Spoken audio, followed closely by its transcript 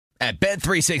At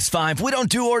Bet365, we don't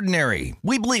do ordinary.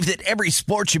 We believe that every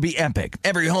sport should be epic.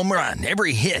 Every home run,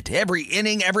 every hit, every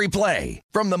inning, every play.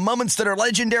 From the moments that are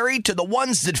legendary to the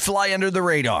ones that fly under the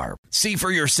radar. See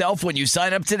for yourself when you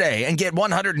sign up today and get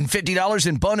 $150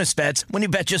 in bonus bets when you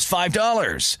bet just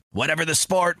 $5. Whatever the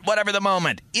sport, whatever the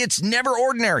moment, it's never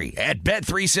ordinary at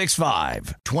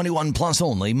Bet365. 21 plus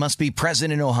only. Must be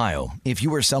present in Ohio. If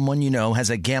you or someone you know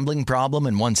has a gambling problem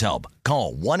and wants help,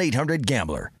 call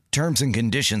 1-800-GAMBLER. Terms and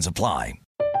conditions apply.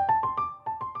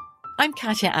 I'm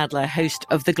Katya Adler, host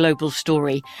of The Global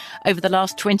Story. Over the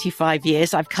last 25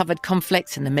 years, I've covered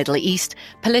conflicts in the Middle East,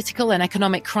 political and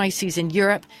economic crises in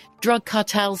Europe, drug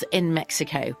cartels in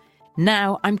Mexico.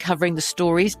 Now I'm covering the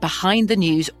stories behind the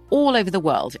news all over the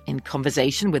world in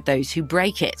conversation with those who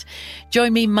break it.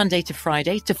 Join me Monday to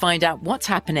Friday to find out what's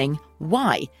happening,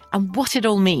 why, and what it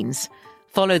all means.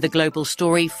 Follow The Global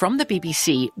Story from the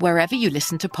BBC wherever you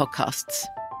listen to podcasts.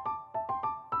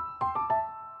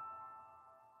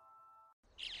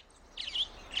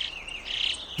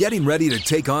 Getting ready to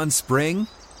take on spring?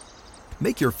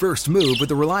 Make your first move with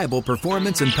the reliable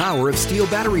performance and power of Steel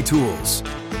battery tools.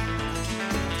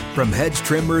 From hedge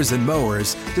trimmers and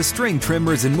mowers to string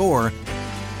trimmers and more,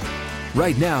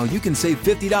 right now you can save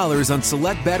 $50 on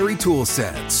select battery tool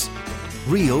sets.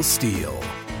 Real Steel.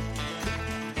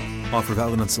 Offer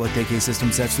valid on select AK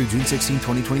system sets through June 16,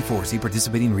 2024. See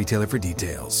participating retailer for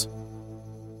details.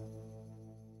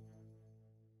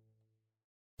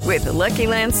 With the Lucky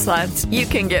Land Slots, you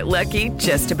can get lucky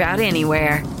just about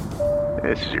anywhere.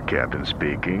 This is your captain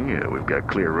speaking. We've got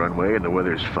clear runway and the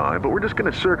weather's fine, but we're just going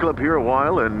to circle up here a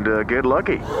while and get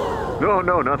lucky.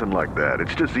 No, nothing like that.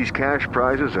 It's just these cash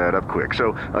prizes add up quick.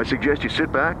 So I suggest you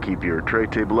sit back, keep your tray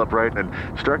table upright, and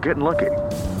start getting lucky.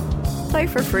 Play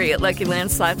for free at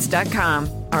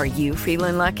LuckyLandSlots.com. Are you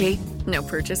feeling lucky? No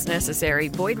purchase necessary.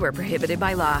 Void where prohibited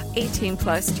by law. 18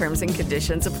 plus terms and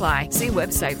conditions apply. See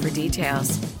website for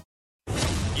details.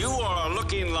 You are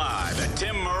looking live at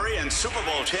Tim Murray and Super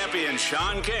Bowl champion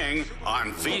Sean King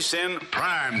on VSiN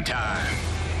Primetime.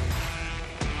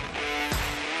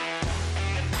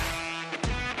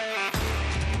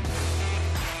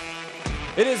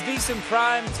 It is VSiN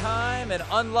Primetime, and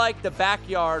unlike the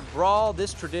backyard brawl,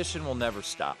 this tradition will never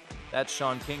stop. That's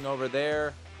Sean King over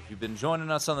there. You've been joining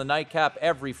us on the Nightcap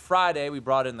every Friday. We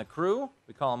brought in the crew.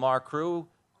 We call him our crew.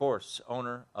 Of course,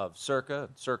 owner of Circa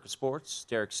Sports,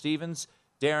 Derek Stevens,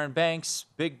 Darren Banks,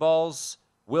 Big Balls,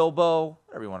 Wilbo,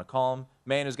 whatever you want to call him.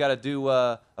 Man who's got to do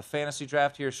a fantasy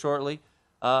draft here shortly.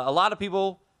 A lot of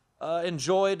people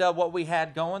enjoyed what we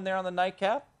had going there on the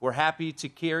Nightcap. We're happy to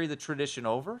carry the tradition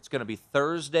over. It's going to be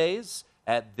Thursdays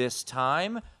at this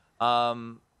time.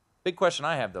 Big question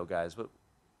I have, though, guys.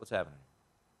 What's happening?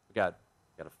 We got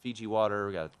a Fiji water,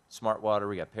 we got Smart Water,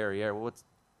 we got Perrier. What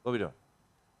are we doing?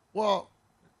 Well,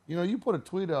 you put a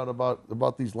tweet out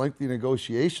about these lengthy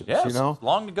negotiations. Yes,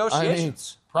 long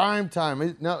negotiations. Prime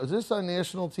time. Now, is this on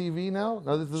national TV now?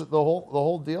 No, this is the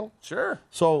whole deal. Sure.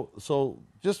 So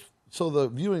just so the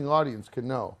viewing audience can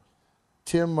know,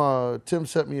 Tim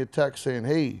sent me a text saying,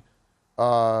 "Hey,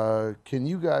 can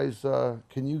you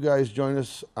guys join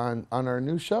us on our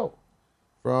new show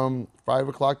from 5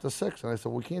 o'clock to 6?" And I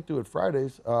said, "We can't do it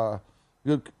Fridays."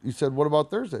 He said, "What about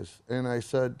Thursdays?" And I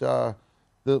said,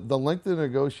 the length of the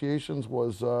negotiations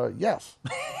was yes.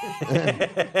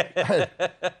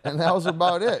 and that was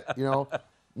about it.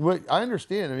 I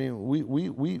understand. I mean,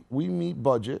 we meet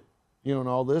budget, and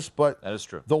all this, but that is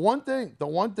true. The one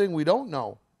thing we don't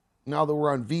know, now that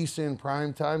we're on VSiN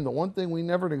Primetime, the one thing we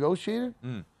never negotiated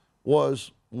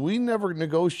was we never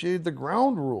negotiated the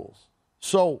ground rules.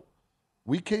 So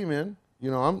we came in,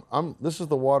 this is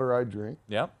the water I drink.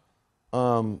 Yep.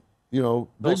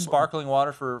 Big sparkling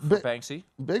water for Banksy.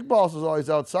 Big Boss is always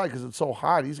outside because it's so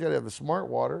hot. He's got to have the Smart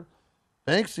Water.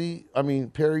 Banksy,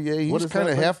 Perrier, he's kind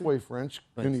of halfway French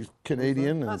and he's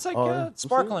Canadian. That's like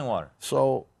sparkling water.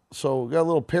 So we got a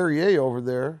little Perrier over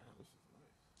there.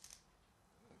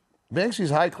 Banksy's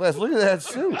high class. Look at that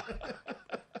suit.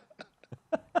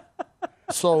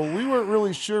 So we weren't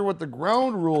really sure what the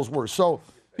ground rules were. So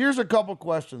here's a couple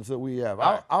questions that we have.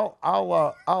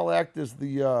 I'll act as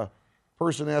the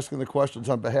person asking the questions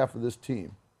on behalf of this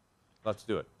team. Let's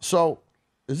do it. So,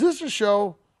 is this a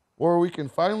show where we can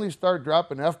finally start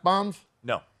dropping F-bombs?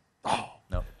 No. Oh.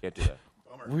 No, can't do that.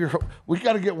 We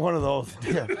got to get one of those.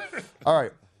 Yeah. All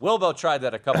right. Wilbo tried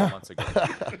that a couple months ago.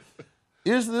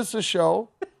 Is this a show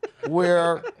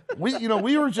where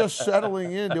we were just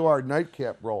settling into our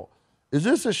nightcap role? Is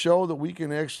this a show that we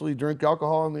can actually drink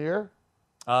alcohol on the air?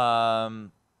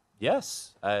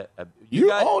 Yes.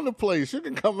 You own the place. You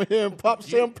can come in here and pop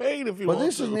champagne if you want. But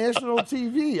this is national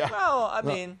TV. Well, I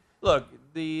mean, look,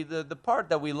 the part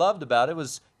that we loved about it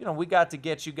was, we got to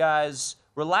get you guys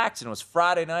relaxing. It was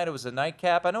Friday night. It was a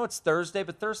nightcap. I know it's Thursday,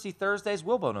 but Thirsty Thursdays,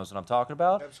 Wilbo knows what I'm talking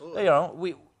about.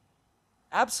 Absolutely.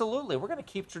 Absolutely. We're going to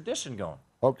keep tradition going.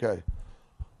 Okay.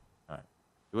 All right.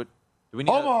 Do we need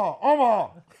Omaha.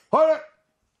 Hold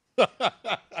it.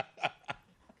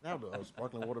 Now the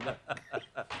sparkling water back.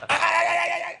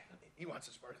 He wants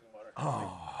a sparkling water.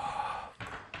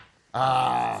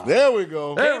 There we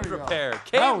go. Came prepared.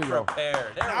 There we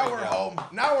now we're home.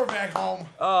 Now we're back home.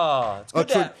 Oh,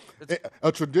 it's good.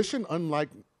 A tradition unlike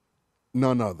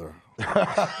none other.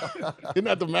 Isn't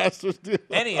that the Masters deal?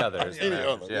 Any other.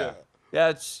 Yeah. Yeah,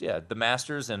 it's the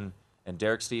Masters and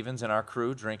Derek Stevens and our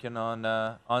crew drinking on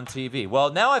TV.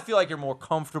 Well, now I feel like you're more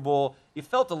comfortable. You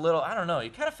felt a little, I don't know, you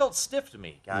kind of felt stiff to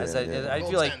me, guys. I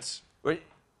feel like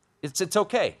it's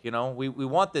okay. We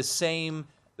want the same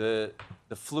the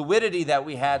fluidity that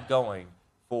we had going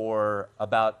for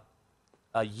about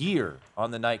a year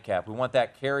on the nightcap. We want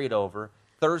that carried over.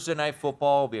 Thursday night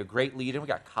football will be a great lead-in. We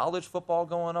got college football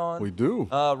going on. We do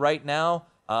right now.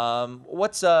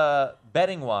 What's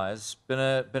betting-wise? Been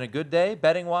a good day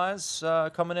betting-wise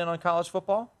coming in on college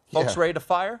football? Folks ready to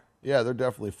fire? Yeah, they're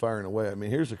definitely firing away. I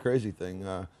mean, here's the crazy thing.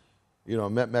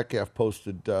 Metcalf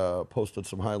posted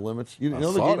some high limits. You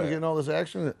know the game getting all this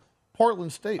action?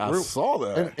 Portland State. I saw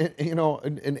that.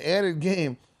 And an added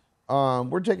game.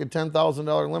 We're taking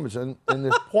 $10,000 limits. And in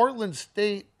this Portland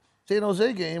State San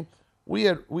Jose game, we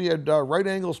had Right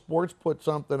Angle Sports put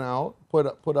something out,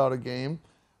 put out a game.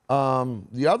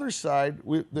 The other side,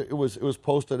 it was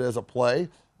posted as a play,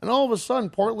 and all of a sudden,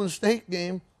 Portland State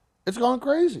game, it's gone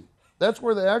crazy. That's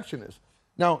where the action is.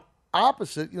 Now,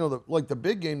 opposite, the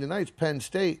big game tonight's Penn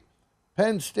State.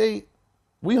 Penn State,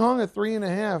 we hung at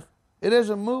 3.5. It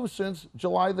hasn't moved since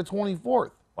July the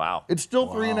 24th. Wow. It's still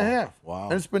 3.5. Wow.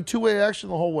 And it's been two-way action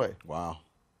the whole way. Wow.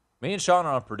 Me and Sean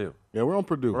are on Purdue. Yeah, we're on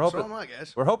Purdue. We're hoping, So am I,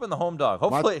 guys. We're hoping the home dog.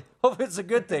 Hopefully it's a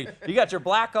good thing. You got your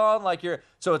black on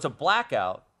so it's a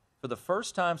blackout for the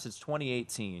first time since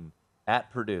 2018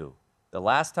 at Purdue. The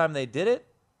last time they did it,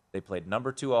 they played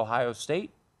number 2 Ohio State,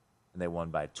 and they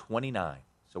won by 29.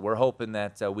 So we're hoping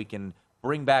that we can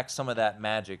bring back some of that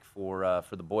magic for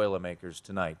the Boilermakers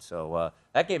tonight. So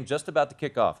that game just about to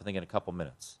kick off, I think, in a couple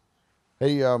minutes.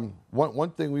 Hey, one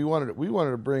thing we wanted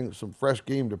to bring some fresh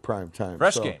game to prime time.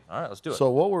 Game. All right, let's do it. So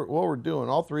what we're doing,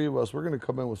 all three of us, we're going to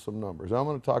come in with some numbers. I'm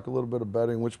going to talk a little bit of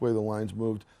betting, which way the lines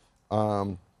moved.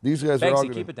 These guys are all going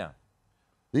to keep it down.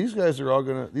 These guys are all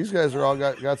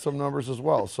got some numbers as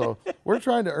well. So we're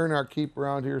trying to earn our keep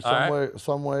around here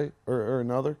some way or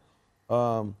another.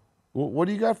 What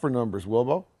do you got for numbers,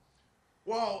 Wilbo?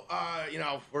 Well, I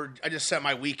just sent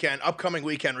my upcoming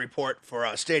weekend report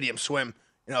for Stadium Swim,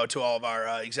 to all of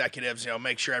our executives,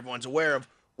 make sure everyone's aware of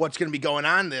what's going to be going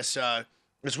on this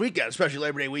weekend, especially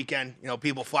Labor Day weekend.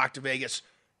 People flock to Vegas,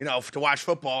 to watch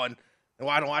football, and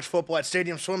I don't watch football at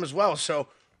Stadium Swim as well. So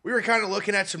we were kind of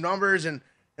looking at some numbers, and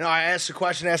I asked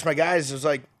my guys, it was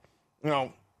like,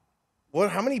 how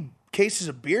many cases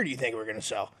of beer do you think we're going to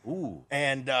sell? Ooh.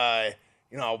 And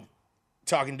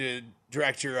talking to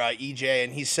director EJ,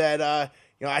 and he said,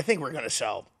 I think we're going to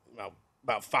sell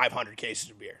about 500 cases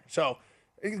of beer. So,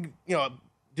 do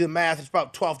the math. It's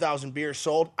about 12,000 beers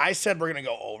sold. I said we're going to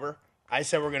go over. I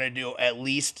said we're going to do at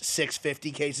least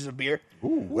 650 cases of beer.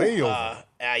 Ooh, way over.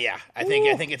 Yeah, I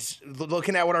think it's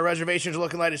looking at what our reservations are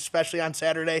looking like, especially on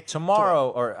Saturday.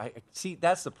 Tomorrow,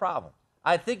 that's the problem.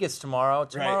 I think it's tomorrow.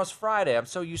 Tomorrow's Right. Friday. I'm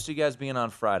so used to you guys being on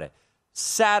Friday.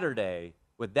 Saturday,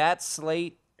 with that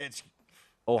slate, It's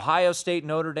Ohio State,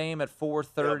 Notre Dame at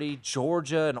 4:30, Yep.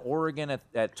 Georgia and Oregon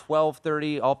at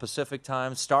 12:30, all Pacific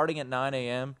time, starting at 9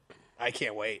 a.m. I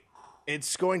can't wait.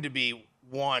 It's going to be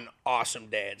one awesome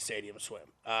day at Stadium Swim.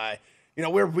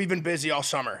 We've been busy all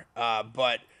summer,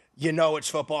 but it's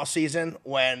football season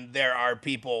when there are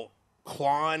people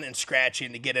clawing and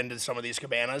scratching to get into some of these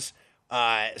cabanas.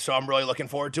 So I'm really looking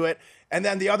forward to it. And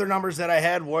then the other numbers that I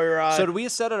had were... So do we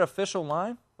set an official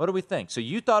line? What do we think? So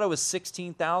you thought it was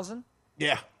 16,000?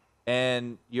 Yeah.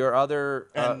 And your other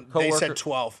And coworker? they said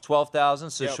 12. 12,000.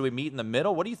 So Yep. should we meet in the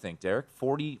middle? What do you think, Derek?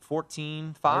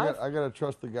 14, 5? I got to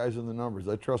trust the guys in the numbers.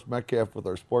 I trust Metcalf with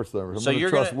our sports numbers. So I'm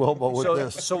you're going to trust Wilbo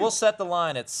with this. So we'll set the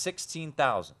line at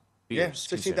 16,000 beers. Yeah,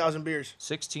 16,000 beers.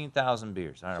 16,000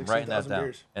 beers. All right, I'm writing that 16,000 down.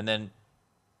 beers. And then,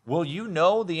 will you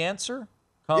know the answer?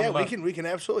 We can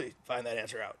absolutely find that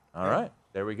answer out. All right,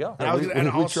 there we go. And I was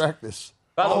gonna- we track this.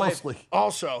 By the way, closely.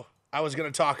 Also, I was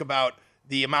going to talk about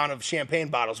the amount of champagne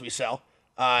bottles we sell.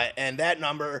 And that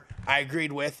number I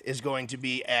agreed with is going to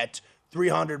be at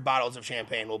 300 bottles of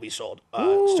champagne will be sold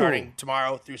starting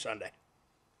tomorrow through Sunday.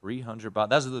 300 bottles.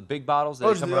 Those are the big bottles.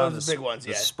 Those are the big ones.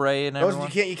 The Yeah, spray and those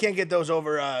everything. you can't get those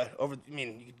over. I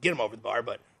mean, you can get them over the bar,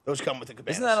 but those come with the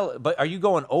cabanas. Isn't that? But are you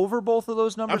going over both of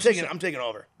those numbers? I'm taking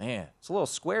over. Man, it's a little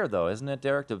square though, isn't it,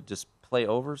 Derek? To just play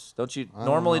overs? Don't you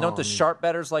normally? Don't the sharp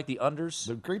bettors like the unders?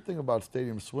 The great thing about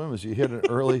Stadium Swim is you hit an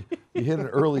early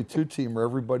 2-teamer.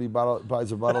 Everybody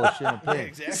buys a bottle of champagne. Yeah,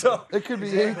 exactly. So it could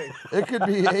be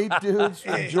eight dudes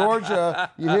from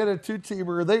Georgia. You hit a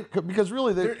 2-teamer. Because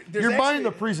really you're buying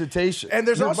the presentation. And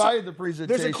there's buying the presentation.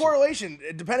 There's a correlation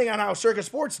depending on how Circus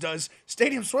Sports does.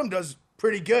 Stadium Swim does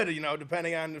pretty good,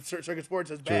 depending on if Circus Sports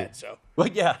is bad. So. Well,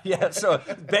 yeah. So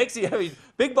Banksy,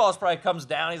 Big Balls probably comes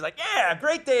down. He's like, "Yeah,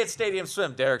 great day at Stadium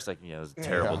Swim." Derek's like, "Yeah, it was a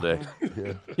terrible day."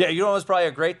 Yeah, you know, it was probably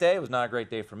a great day. It was not a great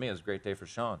day for me. It was a great day for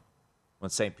Sean when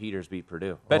St. Peter's beat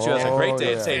Purdue. Bet you it was a great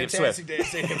day at Stadium Swim. Fantastic day at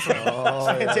Stadium Swim.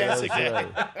 Fantastic day.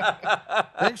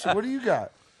 Banksy, what do you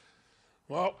got?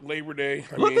 Well, Labor Day.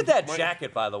 Look at that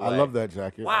jacket, by the way. I love that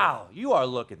jacket. Wow, you are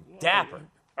looking dapper.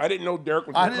 I didn't know Derek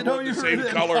was the same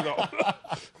color, though.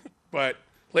 But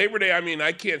Labor Day,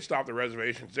 I can't stop the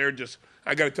reservations.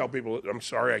 I got to tell people, I'm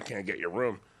sorry, I can't get your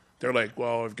room. They're like,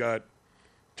 well, I've got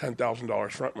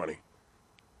 $10,000 front money.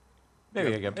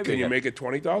 Can you make it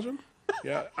 $20,000?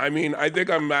 Yeah. I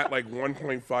think I'm at like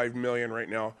 1.5 million right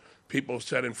now. People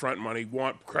set in front money,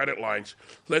 want credit lines.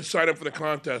 Let's sign up for the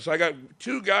contest. I got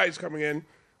 2 guys coming in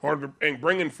and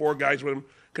bringing 4 guys with them.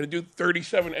 Going to do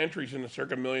 37 entries in the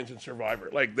Circa Millions and Survivor.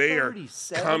 Like, they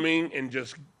 37? Are coming and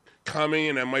just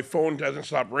coming, and my phone doesn't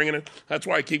stop ringing it. That's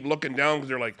why I keep looking down, because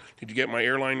they're like, did you get my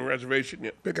airline reservation?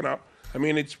 Yeah, picking up.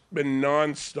 It's been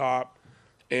nonstop,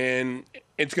 and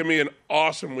it's going to be an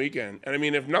awesome weekend. And,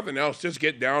 if nothing else, just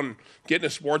get down, get in a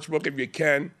sports book if you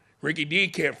can. Ricky D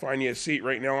can't find you a seat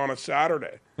right now on a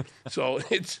Saturday. So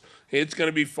it's going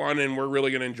to be fun, and we're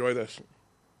really going to enjoy this.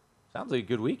 Sounds like a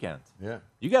good weekend. Yeah.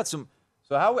 You got some...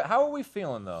 So how are we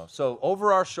feeling, though? So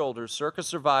over our shoulders, Circa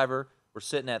Survivor, we're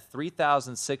sitting at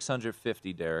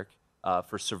 3,650, Derek,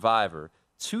 for Survivor.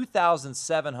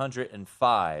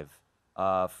 2,705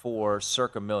 for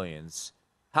Circa Millions.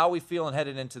 How are we feeling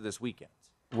headed into this weekend?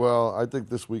 Well, I think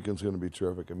this weekend's going to be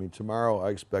terrific. Tomorrow I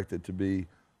expect it to be,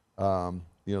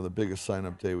 the biggest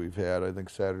sign-up day we've had. I think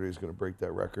Saturday is going to break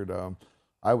that record.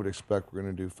 I would expect we're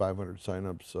going to do 500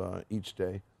 signups each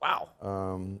day. Wow.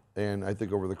 And I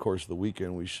think over the course of the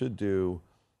weekend, we should do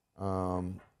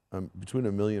between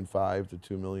 1.5 million to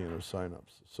 2 million of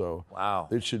signups. So wow,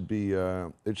 it should be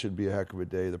a heck of a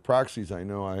day. The proxies, I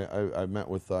know, I met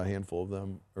with a handful of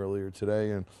them earlier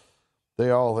today, and they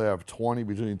all have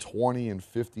between 20 and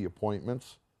 50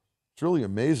 appointments. It's really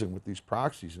amazing with these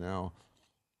proxies now.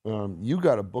 You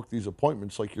got to book these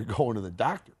appointments like you're going to the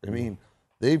doctor.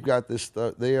 They've got this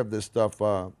stuff. They have this stuff,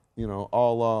 all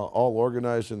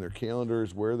organized in their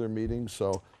calendars, where they're meeting.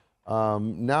 So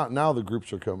now the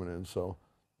groups are coming in. So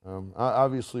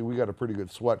obviously we got a pretty good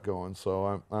sweat going.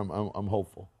 So I'm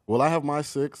hopeful. Well, I have my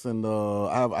 6, and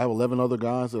I have 11 other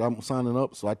guys that I'm signing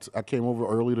up. So I came over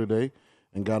early today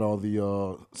and got all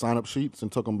the sign-up sheets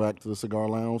and took them back to the cigar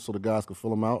lounge so the guys could fill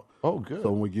them out. Oh, good.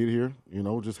 So when we get here,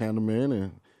 just hand them in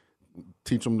and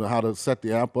teach them how to set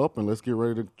the app up, and let's get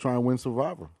ready to try and win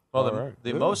Survivor. Well,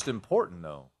 the most important,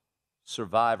 though,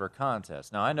 Survivor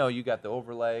contest. Now, I know you got the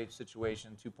overlay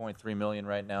situation, 2.3 million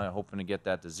right now, and hoping to get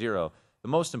that to 0. The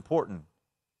most important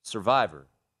Survivor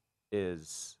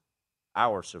is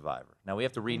our Survivor. Now, we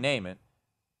have to rename it.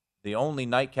 The only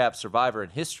nightcap Survivor in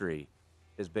history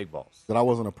is Big Balls. That I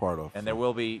wasn't a part of. And there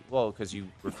will be, because you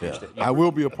refused it. I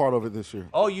will be a part of it this year.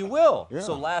 Oh, you will? Yeah.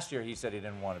 So last year he said he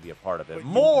didn't want to be a part of it.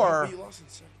 More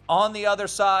on the other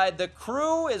side. The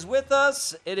crew is with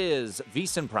us. It is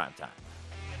VSiN Primetime.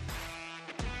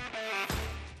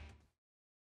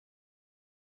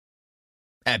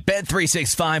 At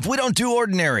Bet365, we don't do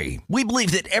ordinary. We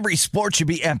believe that every sport should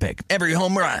be epic. Every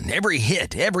home run, every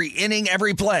hit, every inning,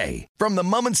 every play. From the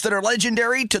moments that are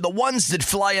legendary to the ones that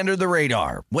fly under the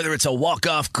radar. Whether it's a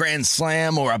walk-off grand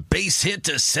slam or a base hit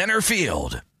to center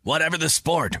field. Whatever the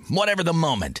sport, whatever the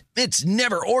moment. It's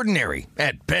never ordinary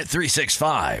at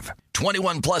Bet365.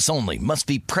 21 plus only. Must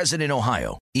be present in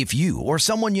Ohio. If you or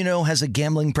someone you know has a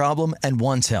gambling problem and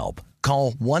wants help,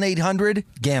 call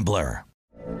 1-800-GAMBLER.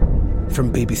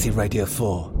 From BBC Radio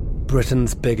 4,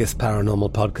 Britain's biggest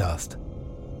paranormal podcast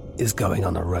is going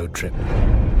on a road trip.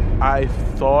 I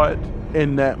thought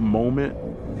in that moment,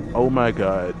 oh my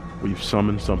God, we've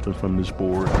summoned something from this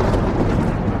board.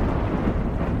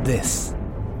 This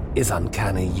is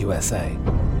Uncanny USA.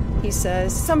 He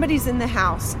says, somebody's in the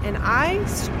house, and I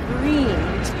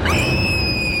screamed.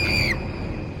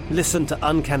 Listen to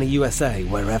Uncanny USA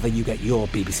wherever you get your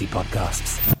BBC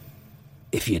podcasts,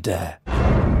 if you dare.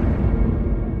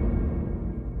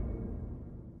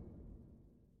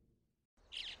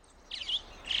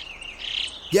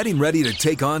 Getting ready to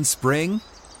take on spring?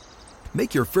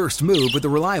 Make your first move with the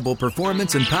reliable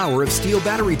performance and power of Steel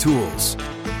battery tools.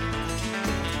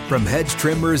 From hedge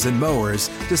trimmers and mowers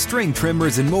to string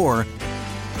trimmers and more,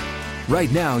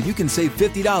 right now you can save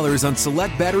 $50 on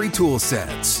select battery tool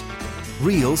sets.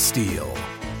 Real Steel.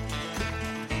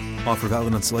 Offer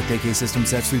valid on select AK system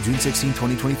sets through June 16,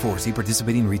 2024. See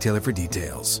participating retailer for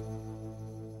details.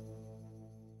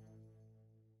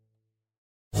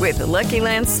 With the Lucky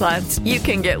Land Slots, you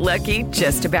can get lucky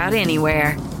just about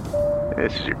anywhere.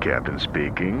 This is your captain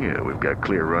speaking. We've got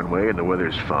clear runway and the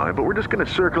weather's fine, but we're just going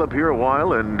to circle up here a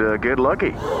while and get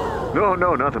lucky.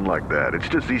 No, nothing like that. It's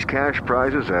just these cash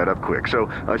prizes add up quick. So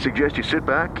I suggest you sit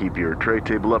back, keep your tray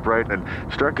table upright, and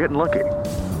start getting lucky.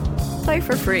 Play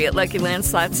for free at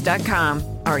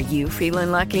LuckyLandSlots.com. Are you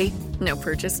feeling lucky? No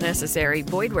purchase necessary.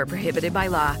 Void where prohibited by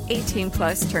law. 18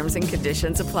 plus terms and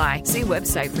conditions apply. See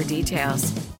website for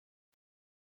details.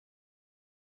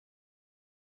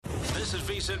 This is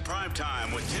VSiN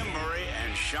Primetime with Tim Murray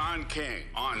and Sean King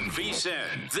on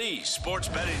VSiN, the sports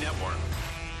betting network.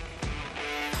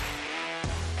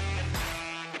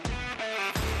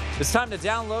 It's time to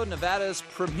download Nevada's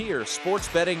premier sports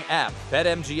betting app,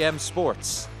 BetMGM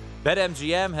Sports.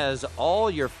 BetMGM has all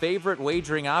your favorite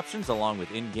wagering options along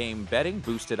with in-game betting,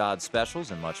 boosted odds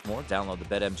specials, and much more. Download the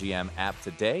BetMGM app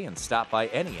today and stop by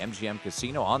any MGM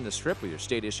casino on the Strip with your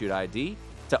state-issued ID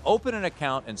to open an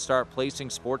account and start placing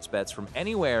sports bets from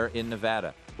anywhere in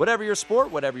Nevada. Whatever your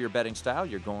sport, whatever your betting style,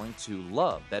 you're going to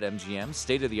love BetMGM's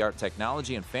state-of-the-art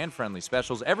technology and fan-friendly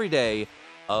specials every day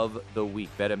of the week.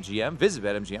 BetMGM. Visit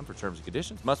BetMGM for terms and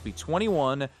conditions. Must be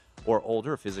 21 or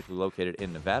older, physically located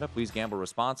in Nevada. Please gamble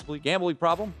responsibly. Gambling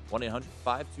problem?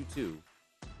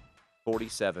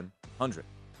 1-800-522-4700.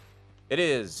 It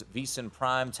is VSiN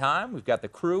Prime Time. We've got the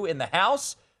crew in the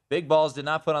house. Big Balls did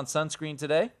not put on sunscreen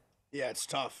today. Yeah, it's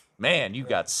tough. Man, you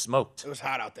got smoked. It was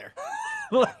hot out there.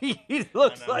 He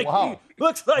looks like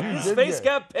his face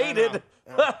got painted.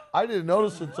 I didn't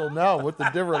notice until now with the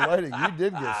different lighting. You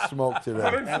did get smoked today.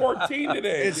 114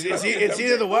 today. It's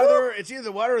either the weather,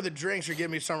 or the drinks are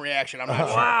giving me some reaction. I'm not sure.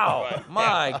 Wow,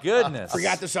 my goodness.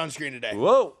 Forgot the sunscreen today.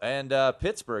 Whoa, and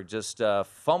Pittsburgh just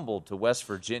fumbled to West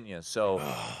Virginia. So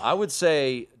I would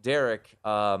say, Derek,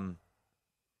 the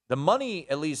money,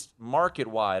 at least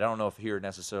market-wide, I don't know if here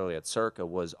necessarily at Circa,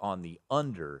 was on the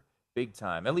under big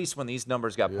time. At least when these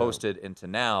numbers got posted into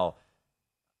now.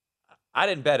 I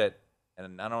didn't bet it,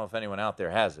 and I don't know if anyone out there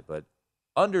has it, but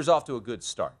under's off to a good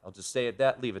start. I'll just say it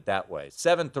that, leave it that way.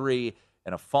 7-3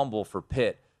 and a fumble for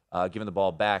Pitt, giving the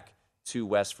ball back to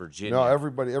West Virginia. No,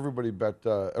 everybody bet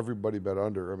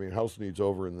under. I mean, house needs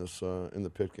over in this in the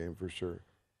Pitt game for sure.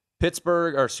 Penn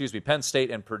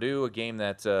State and Purdue, a game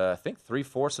that I think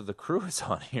 3/4 of the crew is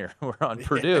on here. We're on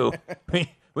Purdue.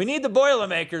 We need the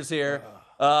Boilermakers here.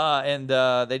 And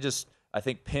they just, I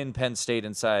think, pinned Penn State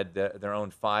inside their own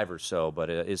 5 or so,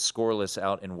 but it is scoreless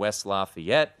out in West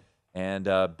Lafayette. And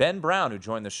Ben Brown, who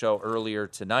joined the show earlier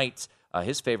tonight,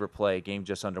 his favorite play, game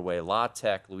just underway, La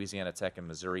Tech, Louisiana Tech, and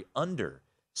Missouri, under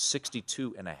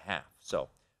 62.5. So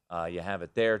you have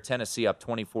it there. Tennessee up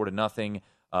 24-0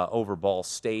 over Ball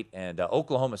State, and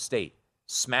Oklahoma State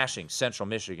smashing Central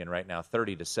Michigan right now,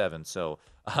 30-7. So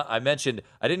I mentioned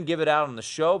I didn't give it out on the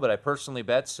show, but I personally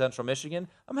bet Central Michigan.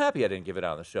 I'm happy I didn't give it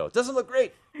out on the show. It doesn't look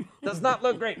great. Does not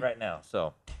look great right now.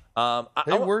 So,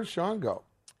 where'd Sean go?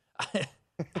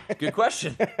 Good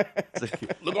question.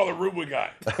 Look all the room we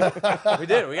got. We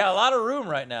did. We got a lot of room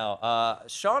right now.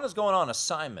 Sean is going on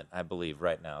assignment, I believe,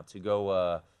 right now to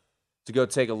go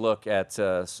take a look at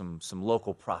some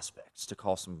local prospects to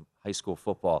call some high school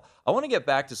football. I want to get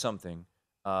back to something.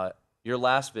 Your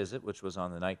last visit, which was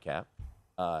on the nightcap,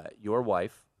 your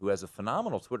wife, who has a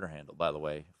phenomenal Twitter handle, by the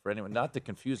way, for anyone not to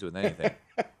confuse it with anything,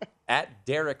 at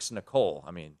Derek's Nicole.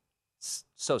 I mean, it's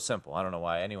so simple. I don't know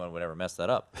why anyone would ever mess that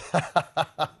up.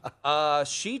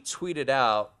 She tweeted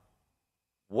out,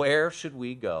 "Where should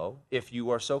we go if you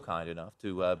are so kind enough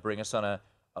to bring us on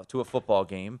to a football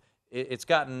game?" It's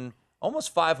gotten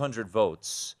almost 500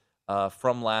 votes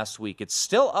from last week. It's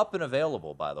still up and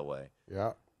available, by the way.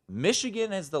 Yeah.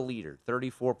 Michigan is the leader,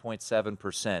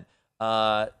 34.7%.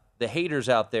 The haters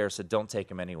out there said, don't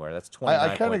take him anywhere. That's 29.3%.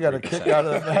 I kind of got a kick out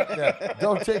of the fact that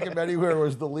don't take him anywhere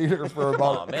was the leader for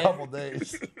about a couple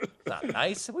days. It's not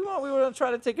nice. We want to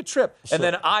try to take a trip. And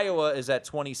then Iowa is at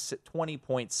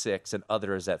 20.6 and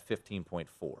other is at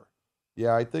 15.4.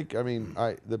 Yeah, I think. I mean,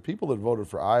 the people that voted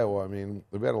for Iowa. I mean,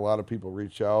 we've had a lot of people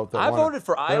reach out. I voted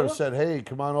for Iowa. That said, hey,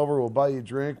 come on over. We'll buy you a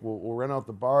drink. We'll rent out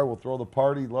the bar. We'll throw the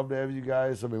party. Love to have you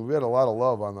guys. I mean, we had a lot of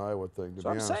love on the Iowa thing. To be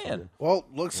honest with you. Well,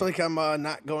 looks like I'm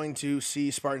not going to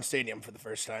see Spartan Stadium for the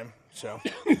first time. So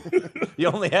you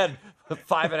only had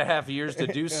 5.5 years to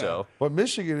do so. But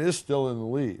Michigan is still in the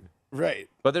lead. Right.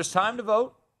 But there's time to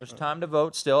vote. There's time to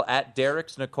vote still at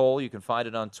Derek's Nicole. You can find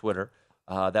it on Twitter.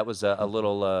 That was a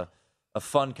little a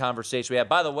fun conversation we had.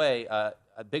 By the way,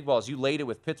 Big Balls, you laid it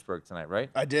with Pittsburgh tonight, right?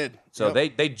 I did. So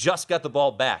they just got the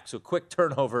ball back. So quick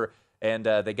turnover, and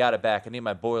they got it back. I need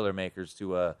my Boilermakers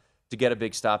to get a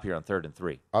big stop here on 3rd and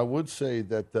 3. I would say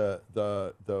that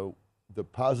the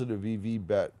positive EV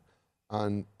bet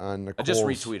on Nicole's, I just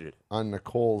retweeted on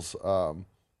Nicole's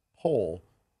poll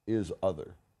is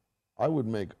other. I would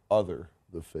make other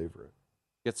the favorite.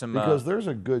 Get some because there's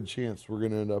a good chance we're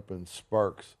going to end up in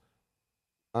Sparks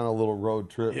on a little road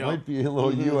trip. Yep. Might be a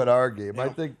little U at our game.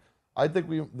 Yep. I think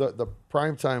we the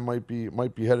prime time might be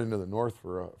heading to the north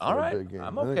for a big game.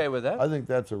 I'm okay with that. I think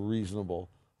that's a reasonable.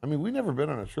 I mean, we've never been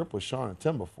on a trip with Sean and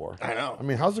Tim before. I know. I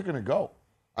mean, how's it going to go?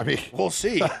 I mean, we'll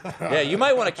see. Yeah, you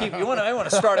might want to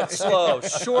start it slow.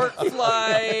 Short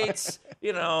flights,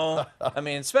 I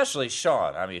mean, especially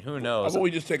Sean. I mean, who How knows? about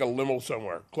we just take a limo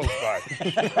somewhere close by?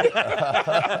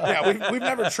 Yeah, we've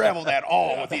never traveled at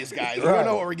all with these guys. We don't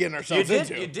know what we're getting ourselves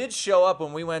into. You did show up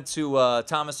when we went to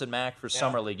Thomas and Mack for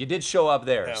Summer League. You did show up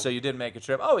there, so you did make a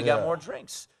trip. Oh, we got more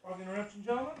drinks.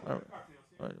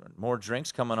 More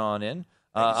drinks coming on in.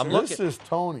 This is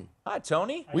Tony. Hi,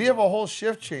 Tony. We have a whole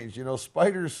shift change.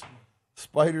 Spider's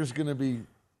going to be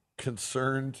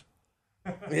concerned.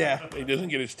 Yeah. He doesn't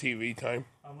get his TV time.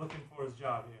 I'm looking for his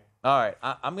job here. All right.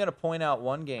 I'm going to point out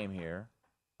one game here,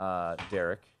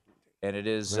 Derek, and it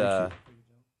is a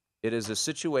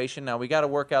situation. Now, we got to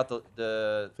work out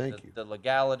the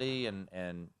legality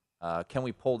and can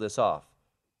we pull this off?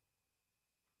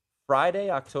 Friday,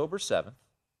 October 7th,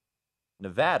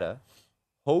 Nevada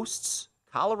hosts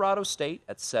Colorado State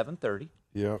at 7:30.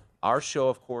 Yep. Our show,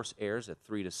 of course, airs at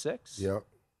 3 to 6. Yep. A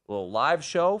little live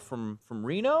show from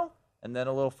Reno, and then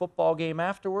a little football game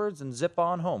afterwards, and zip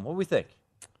on home. What do we think?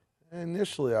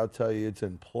 Initially, I'll tell you it's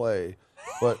in play,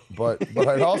 but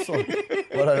I'd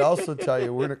also tell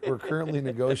you we're currently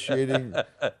negotiating.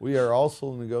 We are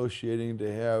also negotiating to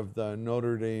have the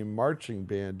Notre Dame marching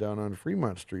band down on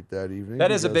Fremont Street that evening.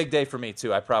 That is a big day for me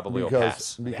too. I probably will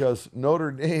pass because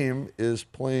Notre Dame is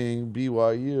playing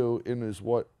BYU in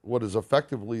what is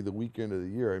effectively the weekend of the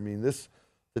year. I mean,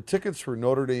 the tickets for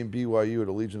Notre Dame BYU at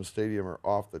Allegiant Stadium are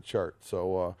off the chart.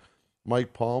 So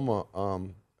Mike Palma,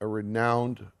 a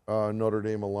renowned Notre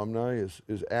Dame alumni,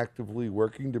 is actively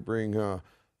working to bring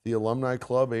the alumni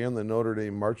club and the Notre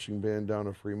Dame marching band down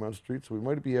to Fremont Street. So we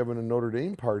might be having a Notre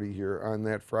Dame party here on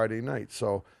that Friday night.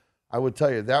 So I would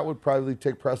tell you that would probably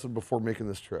take precedent before making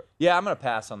this trip. Yeah, I'm going to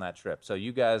pass on that trip. So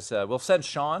you guys, we'll send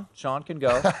Sean. Sean can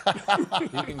go.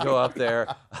 You can go up there.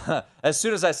 As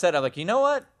soon as I said, I'm like, you know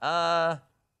what?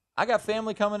 I got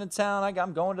family coming in town.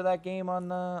 I'm going to that game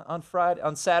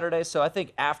on Saturday. So I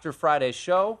think after Friday's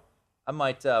show, I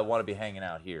might want to be hanging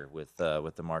out here with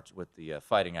the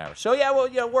Fighting Irish. So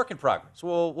yeah, work in progress.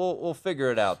 We'll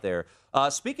figure it out there.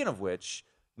 Speaking of which,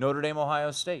 Notre Dame,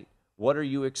 Ohio State. What are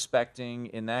you expecting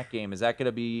in that game? Is that going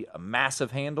to be a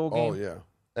massive handle game? Oh yeah,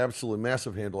 absolutely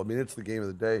massive handle. I mean, it's the game of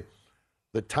the day.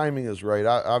 The timing is right.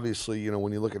 Obviously,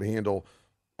 when you look at handle,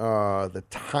 the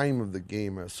time of the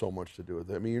game has so much to do with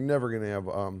it. I mean, you're never going to have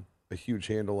a huge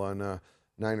handle on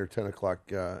 9 or 10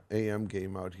 o'clock a.m.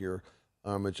 game out here.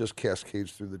 It just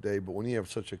cascades through the day. But when you have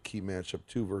such a key matchup,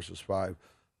 2 versus 5,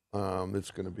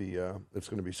 it's going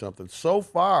to be something. So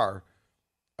far,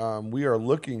 we are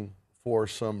looking for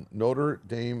some Notre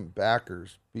Dame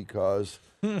backers because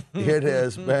it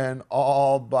has been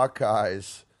all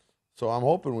Buckeyes. So I'm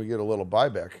hoping we get a little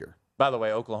buyback here. By the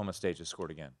way, Oklahoma State just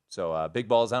scored again. So Big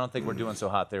Balls, I don't think we're doing so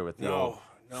hot there with the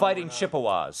Fighting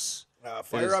Chippewas.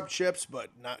 Fire up chips, but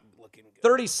not looking good.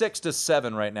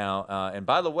 36-7 right now. And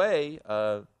by the way,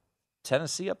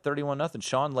 Tennessee up 31-0.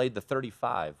 Sean laid the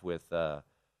 35 with the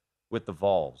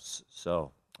Vols.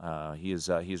 So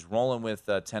he's rolling with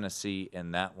Tennessee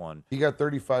in that one. He got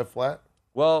 35 flat?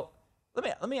 Well,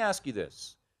 let me ask you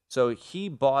this. So he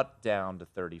bought down to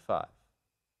 35.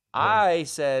 I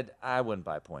said I wouldn't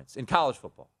buy points in college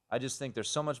football. I just think there's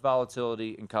so much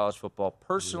volatility in college football.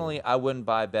 Personally, I wouldn't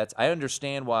buy bets. I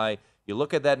understand why you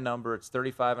look at that number. It's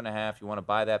 35.5. You want to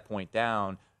buy that point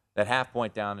down, that half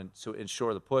point down, and to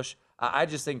ensure the push. I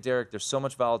just think, Derek, there's so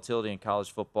much volatility in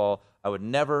college football. I would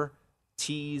never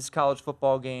tease college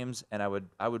football games, and I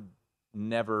would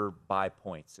never buy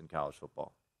points in college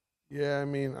football. Yeah, I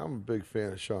mean, I'm a big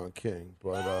fan of Sean King,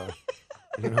 but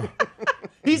you know,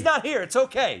 he's not here. It's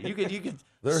okay. You can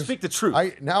speak the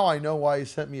truth. Now I know why he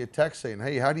sent me a text saying,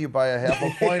 "Hey, how do you buy a half a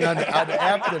point on the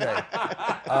app today?"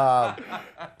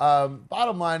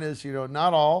 Bottom line is, you know,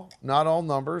 not all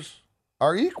numbers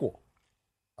are equal.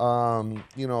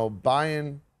 You know,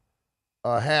 buying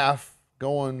a half,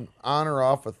 going on or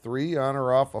off a 3, on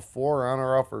or off a 4, on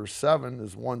or off a 7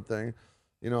 is one thing.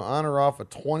 You know, on or off a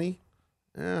 20.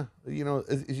 Yeah, you know,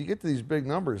 as you get to these big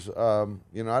numbers,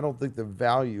 you know, I don't think the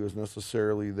value is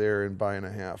necessarily there in buying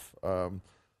a half.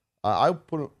 I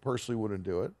personally wouldn't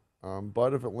do it,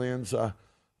 but if it lands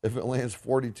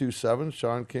 42-7,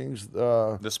 Sean King's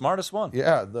the smartest one.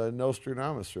 Yeah, the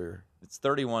Nostradamus here. It's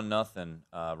 31-0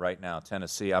 right now,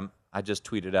 Tennessee. I just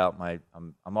tweeted out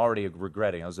I'm already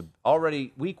regretting.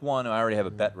 Already week 1. I already have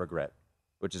a bet regret,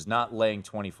 which is not laying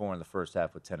 24 in the first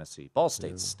half with Tennessee. Ball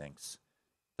State stinks.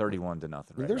 31-0.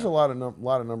 Right There's now. a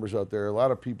lot of numbers out there. A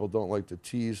lot of people don't like to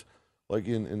tease, like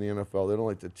in the NFL. They don't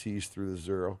like to tease through the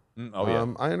 0.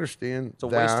 I understand. It's a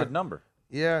wasted number.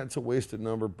 Yeah, it's a wasted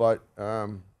number. But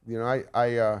you know,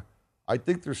 I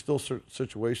think there's still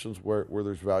situations where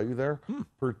there's value there,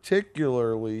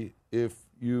 particularly if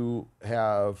you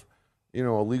have, you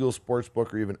know, a legal sports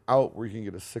book or even out where you can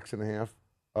get a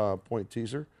 6.5 point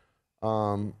teaser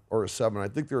or a 7. I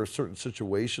think there are certain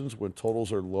situations when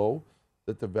totals are low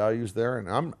that the value's there,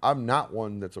 and I'm not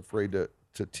one that's afraid to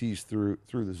tease through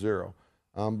the 0.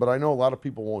 But I know a lot of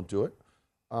people won't do it.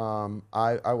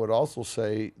 I would also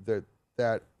say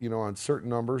that you know, on certain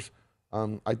numbers,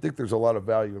 I think there's a lot of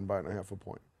value in buying a half a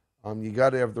point. You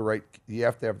have to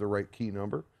have the right key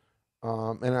number.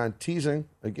 And on teasing,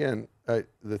 again,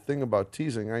 the thing about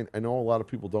teasing, I know a lot of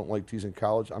people don't like teasing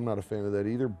college. I'm not a fan of that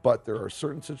either, but there are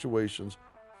certain situations,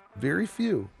 very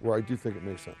few, where I do think it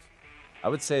makes sense. I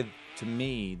would say, to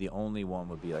me, the only one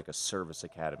would be like a Service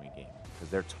Academy game because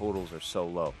their totals are so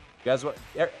low. You guys,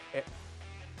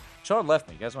 Sean left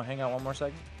me. You guys want to hang out one more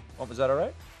second? Oh, is that all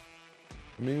right?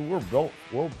 I mean, we're built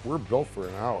for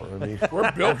an hour. I mean,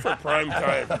 we're built for prime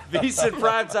time. VSiN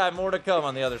prime time. More to come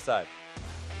on the other side.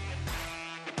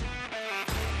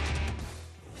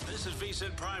 This is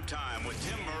VSiN Prime Time with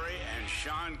Tim Murray and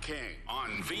Sean King on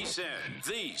VSiN,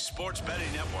 the Sports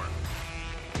Betting Network.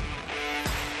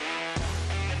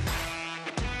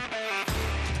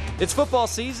 It's football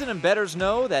season, and bettors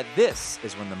know that this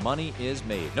is when the money is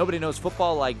made. Nobody knows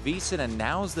football like VSiN, and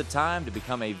now's the time to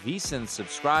become a VSiN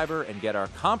subscriber and get our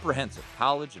comprehensive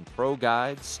college and pro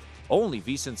guides. Only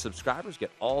VSiN subscribers get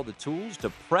all the tools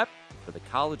to prep for the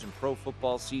college and pro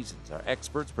football seasons. Our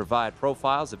experts provide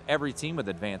profiles of every team with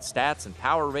advanced stats and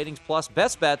power ratings, plus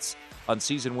best bets on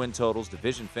season win totals,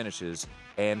 division finishes,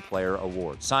 and player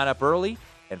awards. Sign up early,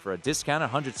 and for a discount of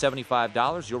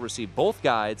 $175, you'll receive both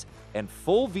guides and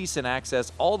full VSiN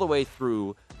access all the way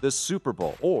through the Super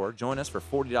Bowl. Or join us for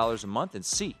 $40 a month and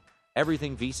see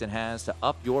everything VSiN has to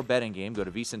up your betting game. Go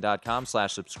to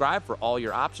VSiN.com/subscribe for all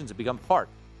your options and become part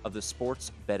of the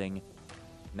Sports Betting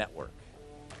Network.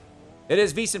 It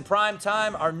is VSiN Prime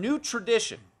Time, our new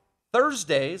tradition.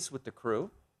 Thursdays with the crew,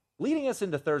 leading us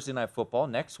into Thursday Night Football.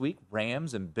 Next week,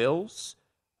 Rams and Bills.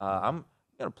 I'm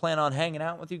going to plan on hanging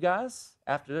out with you guys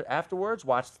afterwards,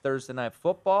 watch Thursday Night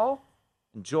Football.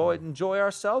 Enjoy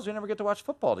ourselves. We never get to watch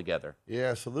football together.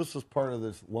 Yeah, so this is part of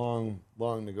this long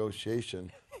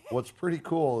negotiation. What's pretty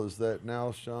cool is that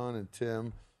now Sean and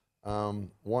Tim,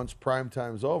 once prime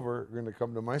time's over, are going to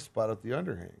come to my spot at the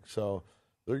underhang. So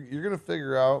you're going to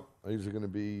figure out, is it going to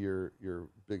be your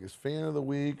biggest fan of the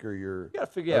week or your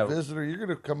visitor? You're going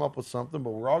to come up with something,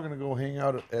 but we're all going to go hang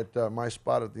out at my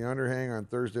spot at the underhang on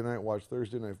Thursday night, watch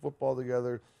Thursday Night Football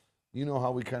together. You know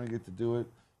how we kind of get to do it.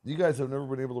 You guys have never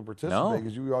been able to participate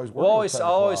because you always work. We'll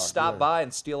always stop by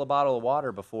and steal a bottle of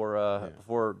water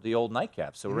before the old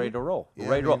nightcap. So we're ready to roll. We're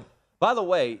ready to roll. By the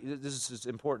way, this is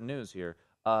important news here.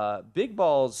 Big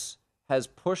Balls has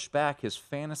pushed back his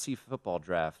fantasy football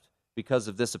draft because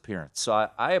of this appearance. So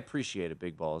I appreciate it,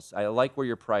 Big Balls. I like where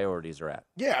your priorities are at.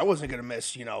 Yeah, I wasn't going to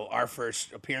miss, our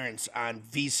first appearance on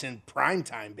VSiN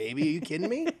Primetime, baby. Are you kidding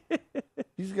me?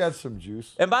 He's got some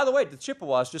juice. And by the way, the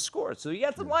Chippewas just scored, so you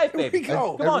got some life, baby. Here we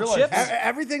go. Come on, Chips.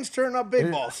 Everything's turning up,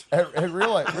 Big Balls. And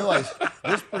realize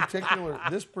this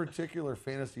particular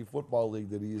fantasy football league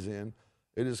that he's in,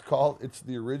 it's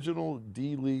the original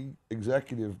D-League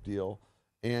executive deal,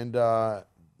 and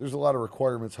there's a lot of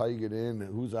requirements how you get in,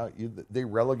 who's out. They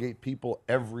relegate people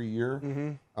every year.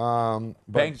 Mm-hmm.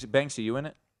 Banks, are you in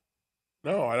it?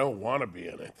 No, I don't want to be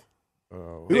in it.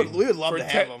 We would love to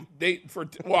have them.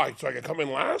 Why? So I can come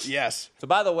in last? Yes. So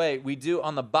by the way, we do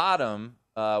on the bottom.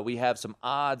 We have some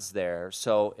odds there.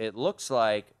 So it looks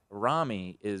like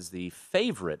Rami is the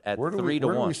favorite at 3 to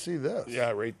 1. Where do we see this?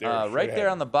 Yeah, right there. Right there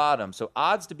on the bottom. So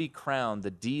odds to be crowned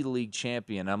the D-League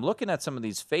champion. I'm looking at some of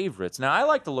these favorites. Now, I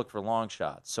like to look for long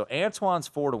shots. So Antoine's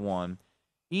 4 to 1,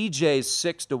 EJ's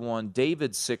 6 to 1,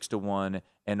 David's 6 to 1,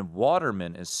 and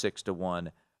Waterman is 6 to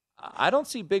 1. I don't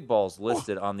see big balls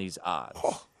listed on these odds.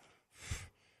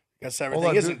 Guess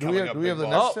everything isn't coming up. Do we have the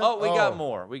next? next? We got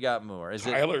more. We got more. Is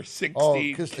Tyler it 60?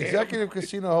 Executive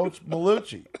Casino host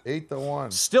Malucci 8 to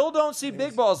 1. Still don't see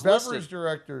big balls Beverage listed.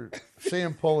 director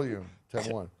Sam Pulliam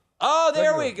 10-1. Oh,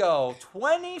 there we go.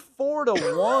 24 to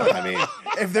 1. I mean,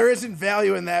 if there isn't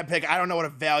value in that pick, I don't know what a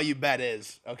value bet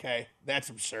is. Okay,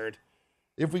 that's absurd.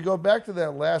 If we go back to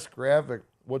that last graphic,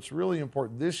 what's really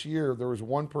important this year, there was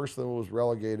one person that was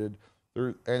relegated,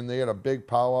 and they had a big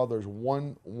powwow. There's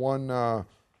one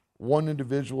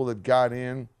individual that got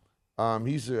in.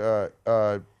 He's a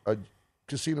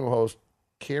casino host,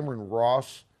 Cameron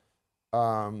Ross.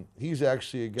 He's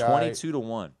actually a guy. 22 to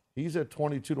 1. He's at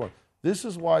 22 to 1. This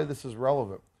is why this is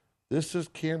relevant. This is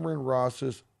Cameron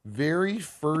Ross's very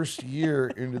first year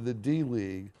into the D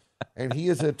League, and he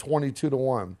is at 22 to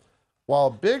 1. While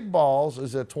Big Balls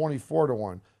is at 24 to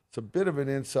 1. It's a bit of an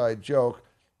inside joke,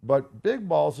 but Big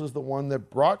Balls is the one that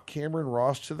brought Cameron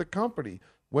Ross to the company.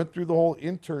 Went through the whole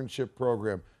internship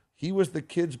program. He was the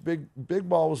kid's Big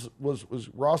Ball was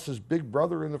Ross's big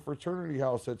brother in the fraternity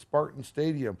house at Spartan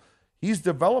Stadium. He's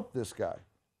developed this guy.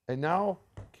 And now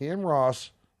Cam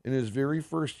Ross, in his very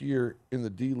first year in the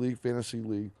D-League Fantasy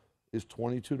League, is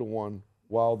 22 to 1,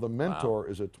 while the mentor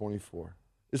is at 24.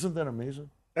 Isn't that amazing?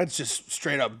 That's just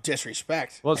straight up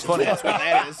disrespect. Well, it's funny. That's what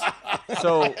that is.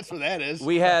 So that's what that is.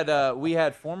 We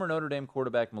had former Notre Dame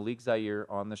quarterback Malik Zaire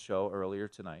on the show earlier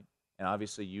tonight. And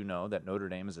obviously, you know that Notre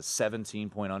Dame is a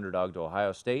 17-point underdog to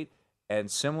Ohio State.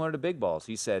 And similar to Big Balls,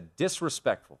 he said,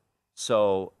 disrespectful.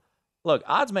 So, look,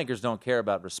 odds makers don't care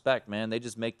about respect, man. They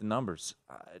just make the numbers.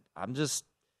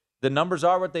 The numbers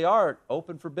are what they are.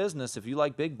 Open for business if you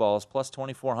like Big Balls, plus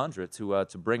 2,400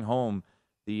 to bring home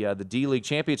the D-League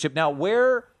championship. Now,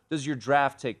 where does your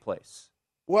draft take place?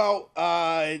 Well,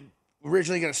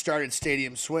 originally going to start at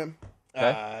Stadium Swim.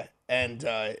 Okay. And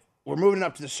we're moving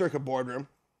up to the Circa boardroom.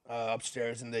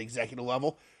 Upstairs in the executive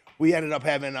level. We ended up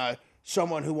having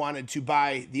someone who wanted to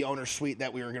buy the owner's suite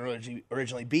that we were going to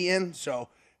originally be in. So,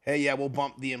 hey, yeah, we'll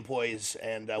bump the employees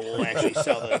and we'll actually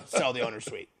sell the owner's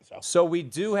suite. So we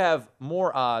do have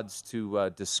more odds to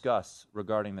discuss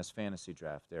regarding this fantasy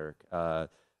draft, Eric. I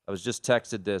was just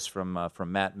texted this from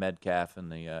Matt Metcalf and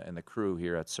the crew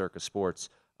here at Circa Sports.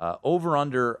 Over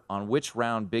under on which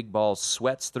round Big Balls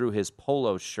sweats through his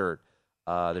polo shirt.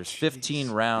 There's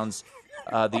 15 rounds.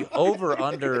 The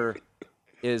over-under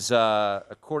is,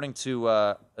 according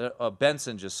to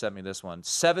Benson just sent me this one,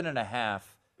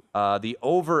 7.5. The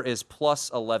over is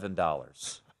plus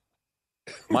 $11.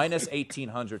 Minus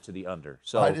 1,800 to the under.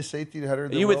 So minus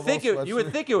 1,800. You would think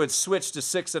it would switch to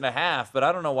 6.5, but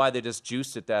I don't know why they just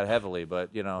juiced it that heavily.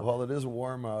 But well, it is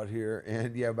warm out here,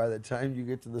 and yeah, by the time you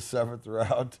get to the 7th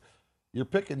round, you're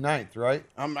picking 9th, right?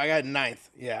 I got 9th.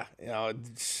 Yeah,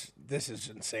 this is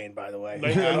insane. By the way,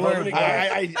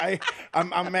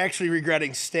 I'm actually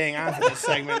regretting staying on for this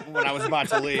segment when I was about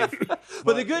to leave.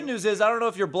 But the good news is, I don't know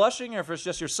if you're blushing or if it's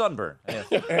just your sunburn.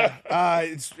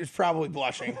 It's probably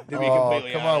blushing. To be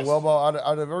completely come honest. on, well,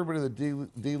 out of everybody in the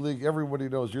D League, everybody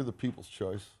knows you're the people's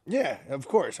choice. Yeah, of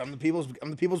course. I'm the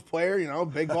people's player.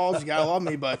 Big Balls, you gotta love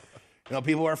me, but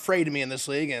people are afraid of me in this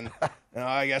league, and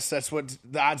I guess that's what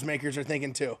the odds makers are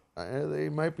thinking too. They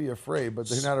might be afraid, but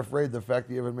they're not afraid of the fact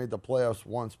that you haven't made the playoffs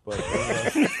once. But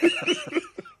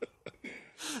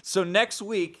So next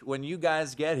week, when you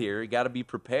guys get here, you got to be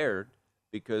prepared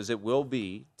because it will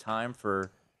be time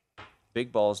for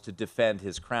Big Balls to defend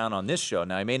his crown on this show.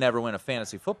 Now, he may never win a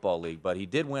fantasy football league, but he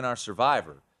did win our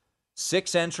Survivor.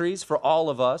 6 entries for all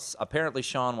of us. Apparently,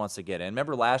 Sean wants to get in.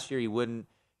 Remember last year he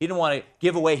didn't want to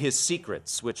give away his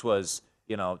secrets, which was,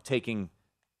 taking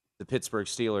the Pittsburgh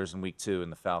Steelers in week 2 and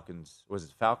the Falcons. Was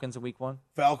it Falcons in week 1?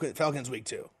 Falcons week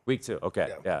 2. Week 2,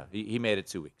 okay. Yeah. He made it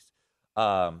 2 weeks.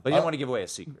 But he didn't want to give away a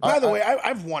secret. By the way,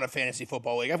 I've won a fantasy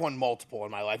football league. I've won multiple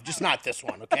in my life, just not this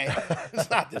one, okay? It's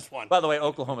not this one. By the way,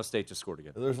 Oklahoma State just scored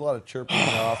again. There's a lot of chirping in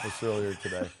the office earlier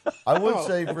today. I would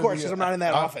say, of course, because I'm not in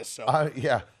that office. So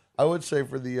I would say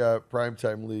for the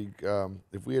Primetime League,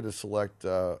 if we had to select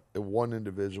one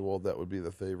individual that would be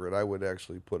the favorite, I would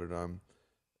actually put it on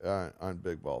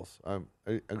Big Balls. I'm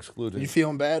excluding. You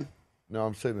feeling bad? No,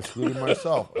 I'm saying excluding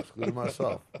myself.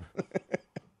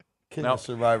 King of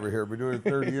Survivor here. We're doing it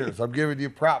 30 years. I'm giving you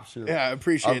props here. Yeah, I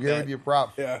appreciate that. I'm giving you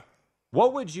props. Yeah.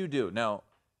 What would you do? Now,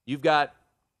 you've got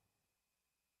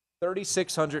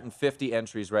 3,650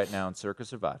 entries right now in Circa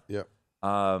Survivor. Yep.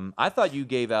 I thought you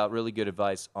gave out really good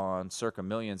advice on Circa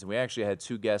Millions, and we actually had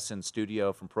 2 guests in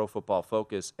studio from Pro Football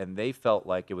Focus, and they felt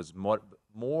like it was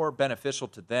more beneficial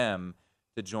to them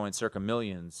to join Circa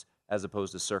Millions as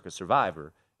opposed to Circa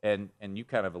Survivor, and you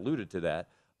kind of alluded to that.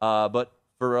 But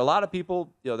for a lot of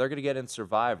people, they're going to get in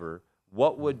Survivor.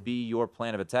 What would be your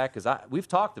plan of attack? Because we've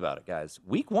talked about it, guys.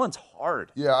 Week 1's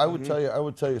hard. Yeah, I would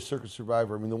tell you Circa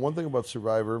Survivor. I mean, the one thing about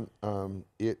Survivor,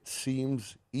 it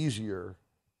seems easier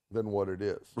than what it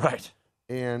is. Right.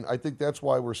 And I think that's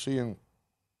why we're seeing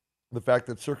the fact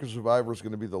that Circa Survivor is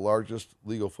going to be the largest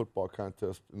legal football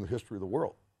contest in the history of the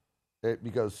world.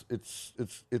 Because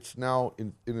it's now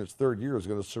in its 3rd year is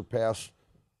going to surpass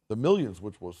the Millions,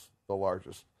 which was the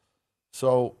largest.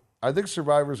 So I think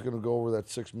Survivor is going to go over that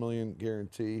 6 million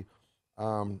guarantee,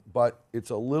 but it's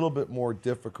a little bit more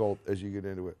difficult as you get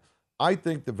into it. I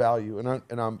think the value, and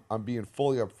I'm being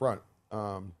fully upfront.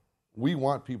 We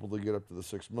want people to get up to the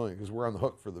 6 million because we're on the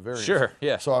hook for the variance. Sure,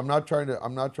 yeah. So I'm not trying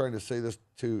to say this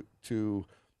to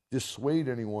dissuade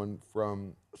anyone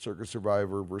from Circa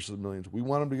Survivor versus Millions. We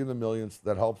want them to get in the millions.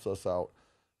 That helps us out.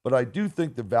 But I do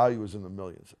think the value is in the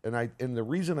millions. And the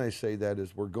reason I say that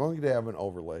is we're going to have an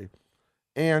overlay.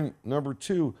 And number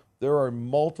 2, there are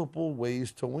multiple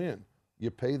ways to win.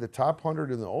 You pay the top 100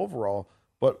 in the overall,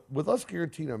 but with us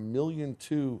guaranteeing $1.2 million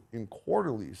in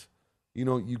quarterlies,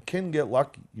 you can get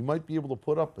lucky. You might be able to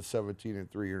put up a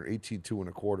 17-3 or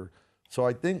 18-2.25. So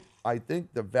I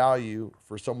think the value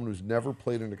for someone who's never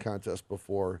played in a contest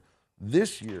before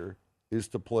this year is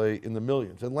to play in the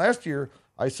millions. And last year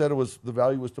I said the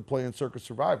value was to play in Circa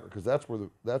Survivor because that's where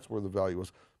the value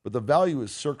was. But the value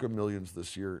is Circa Millions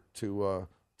this year to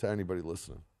anybody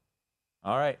listening.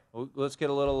 All right, well, let's get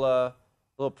a little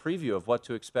preview of what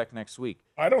to expect next week.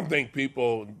 I don't think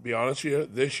people, to be honest with you,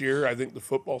 this year, I think the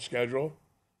football schedule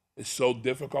is so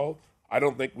difficult. I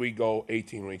don't think we go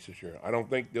 18 weeks this year. I don't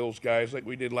think those guys, like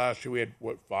we did last year, we had,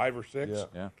 5 or 6?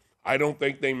 Yeah. I don't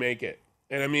think they make it.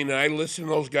 And, I listen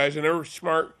to those guys, and they're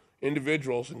smart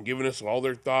individuals and giving us all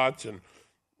their thoughts. And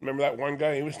remember that one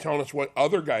guy? He was telling us what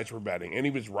other guys were betting, and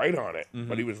he was right on it,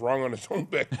 but he was wrong on his own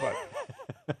pick. But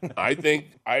I think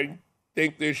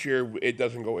this year it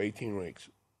doesn't go 18 weeks.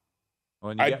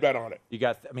 Well, I'd bet on it. You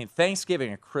got, Thanksgiving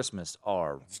and Christmas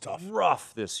are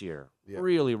rough this year,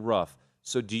 really rough.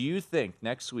 So do you think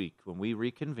next week when we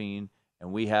reconvene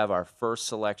and we have our first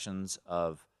selections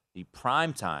of the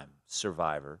primetime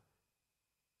Survivor,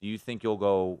 do you think you'll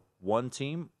go one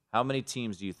team? How many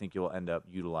teams do you think you'll end up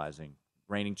utilizing?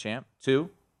 Reigning champ? 2?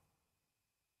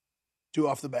 2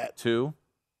 off the bat. 2?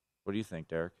 What do you think,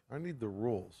 Derek? I need the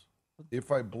rules.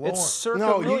 If I blow it's Circa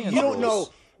no, Millions you don't rules.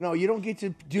 know. No, you don't get to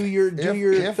do your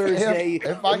Thursday.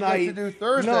 If I get to do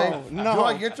Thursday, do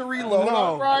I get to reload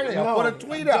on Friday? I'll put a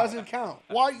tweet out. It doesn't count.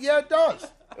 Why? Yeah, it does.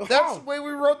 That's the way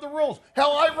we wrote the rules.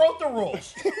 Hell, I wrote the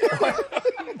rules.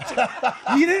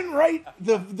 You didn't write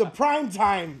the prime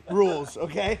time rules,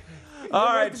 okay?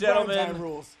 All right, gentlemen.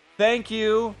 Rules. Thank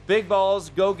you. Big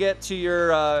balls. Go get to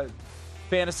your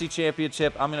fantasy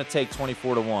championship. I'm going to take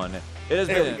 24-1. It has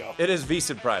been. It is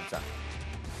VSiN Primetime.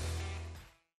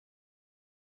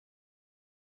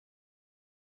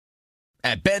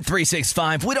 At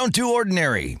Bet365, we don't do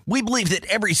ordinary. We believe that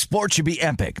every sport should be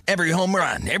epic. Every home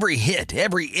run, every hit,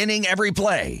 every inning, every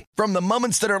play. From the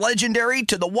moments that are legendary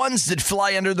to the ones that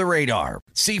fly under the radar.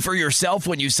 See for yourself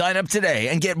when you sign up today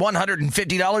and get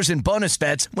 $150 in bonus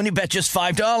bets when you bet just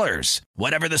 $5.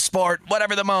 Whatever the sport,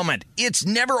 whatever the moment, it's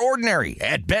never ordinary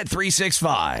at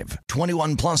Bet365.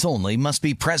 21 plus only. Must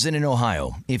be present in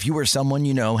Ohio. If you or someone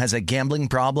you know has a gambling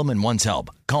problem and wants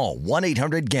help, call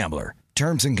 1-800-GAMBLER.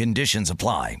 Terms and conditions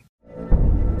apply.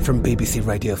 From BBC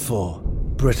Radio 4,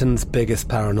 Britain's biggest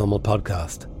paranormal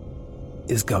podcast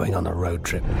is going on a road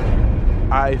trip.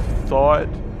 I thought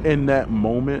in that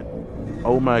moment,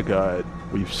 oh my God,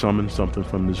 we've summoned something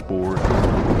from this board.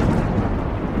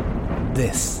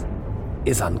 This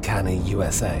is Uncanny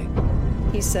USA.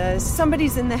 He says,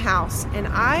 somebody's in the house, and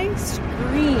I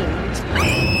screamed.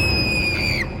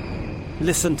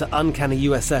 Listen to Uncanny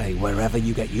USA wherever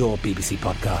you get your BBC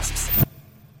podcasts,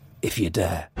 if you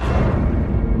dare.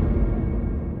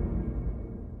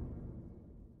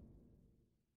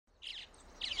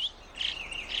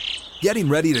 Getting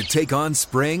ready to take on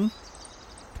spring?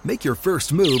 Make your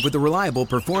first move with the reliable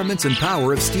performance and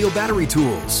power of Steel battery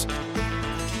tools.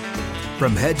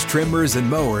 From hedge trimmers and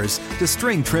mowers to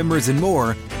string trimmers and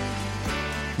more,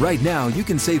 right now you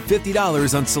can save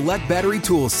 $50 on select battery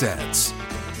tool sets.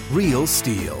 Real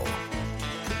Steel.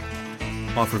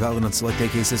 Offer valid on select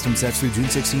AK system sets through June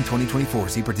 16, 2024.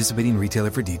 See participating retailer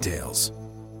for details.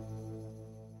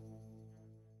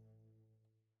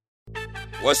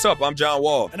 What's up? I'm John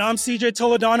Wall. And I'm CJ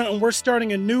Toledano, and we're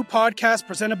starting a new podcast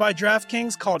presented by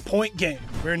DraftKings called Point Game.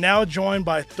 We're now joined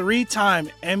by 3-time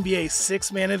NBA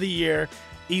Sixth Man of the Year,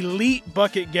 elite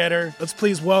bucket getter. Let's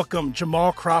please welcome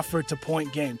Jamal Crawford to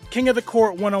Point Game. King of the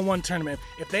Court one-on-one tournament.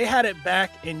 If they had it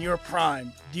back in your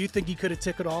prime, do you think you could have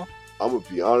took it all? I'm going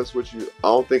to be honest with you. I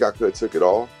don't think I could have took it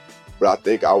all, but I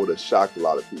think I would have shocked a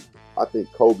lot of people. I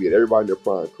think Kobe and everybody in their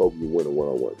prime, Kobe would win a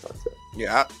one-on-one contest.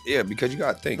 Yeah, because you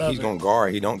got to think, he's going to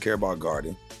guard. He don't care about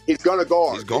guarding. He's going to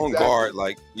guard. He's going to guard.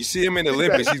 Like, you see him in the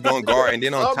Olympics, he's going to guard. And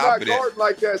then on top of that. I'm not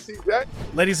like that, CJ.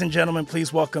 Ladies and gentlemen,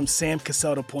 please welcome Sam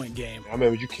Cassell to Point Game. I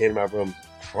remember you came to my room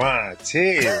crying,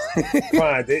 tears,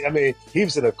 crying. I mean, he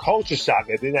was in a culture shock.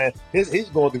 And then he's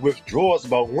going through withdrawals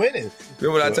about winning.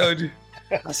 Remember what I told you?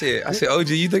 I said,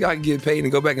 OG, you think I can get paid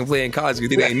and go back and play in college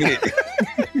because it ain't it?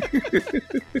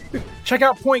 Check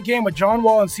out Point Game with John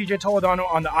Wall and CJ Toledano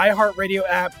on the iHeartRadio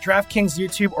app, DraftKings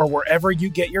YouTube, or wherever you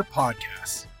get your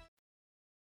podcasts.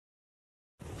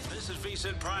 This is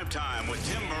VSiN Primetime with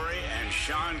Tim Murray and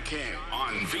Sean King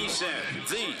on VSiN,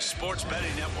 the Sports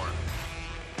Betting Network.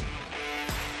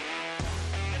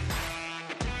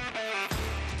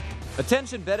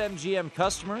 Attention BetMGM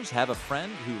customers, have a friend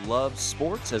who loves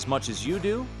sports as much as you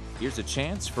do? Here's a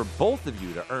chance for both of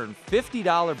you to earn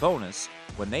 $50 bonus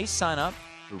when they sign up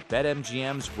through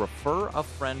BetMGM's Refer a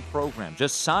Friend program.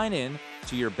 Just sign in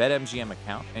to your BetMGM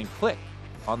account and click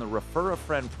on the Refer a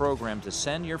Friend program to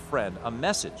send your friend a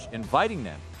message inviting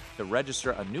them to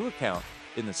register a new account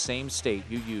in the same state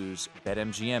you use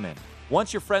BetMGM in.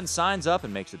 Once your friend signs up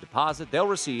and makes a deposit, they'll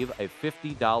receive a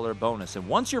 $50 bonus. And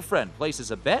once your friend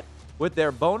places a bet with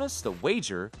their bonus, the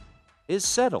wager is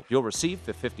settled. You'll receive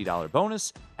the $50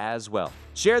 bonus as well.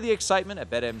 Share the excitement at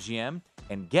BetMGM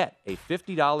and get a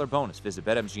 $50 bonus. Visit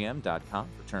BetMGM.com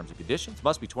for terms and conditions.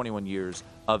 Must be 21 years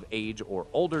of age or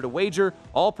older to wager.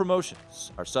 All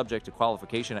promotions are subject to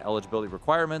qualification and eligibility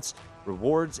requirements.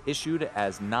 Rewards issued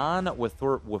as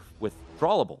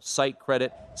non-withdrawable site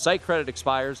credit. Site credit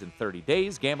expires in 30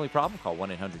 days. Gambling problem? Call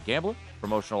 1-800-GAMBLER.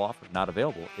 Promotional offer not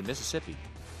available in Mississippi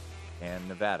and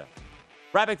Nevada.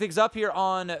 Wrapping things up here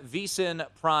on VSiN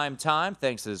Prime Time.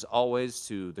 Thanks as always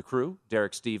to the crew,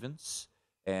 Derek Stevens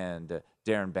and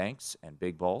Darren Banks and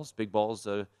Big Balls. Big Balls,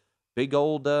 big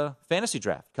old fantasy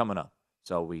draft coming up.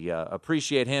 So we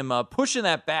appreciate him pushing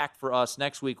that back for us.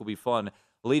 Next week will be fun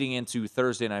leading into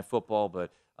Thursday Night Football.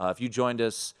 But if you joined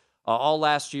us all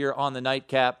last year on the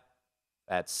Nightcap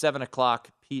at 7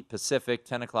 o'clock Pacific,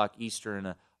 10 o'clock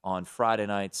Eastern on Friday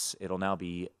nights, it'll now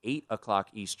be 8 o'clock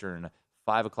Eastern,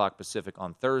 5 o'clock Pacific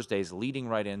on Thursdays, leading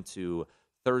right into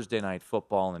Thursday Night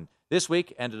Football. And this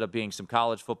week ended up being some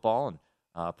college football. And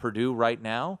Purdue right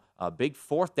now, a big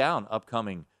fourth down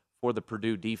upcoming for the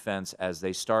Purdue defense as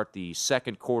they start the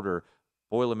second quarter.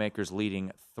 Boilermakers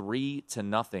leading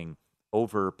 3-0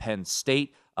 over Penn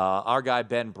State. Our guy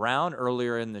Ben Brown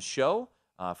earlier in the show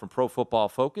from Pro Football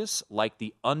Focus liked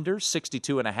the under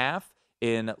 62.5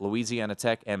 in Louisiana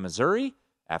Tech and Missouri.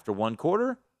 After one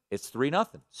quarter, it's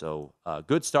 3-0. So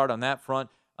good start on that front.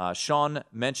 Sean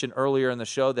mentioned earlier in the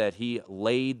show that he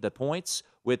laid the points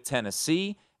with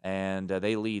Tennessee, and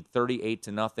they lead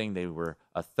 38-0. They were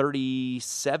a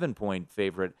 37-point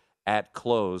favorite at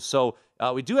close. So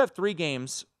we do have 3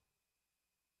 games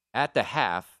at the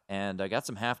half, and I got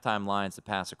some halftime lines to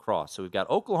pass across. So we've got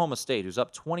Oklahoma State, who's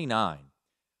up 29.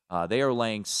 They are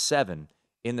laying 7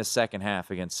 in the second half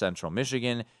against Central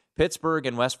Michigan. Pittsburgh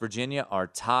and West Virginia are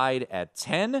tied at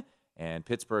 10, and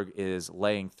Pittsburgh is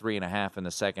laying 3.5 in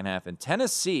the second half. And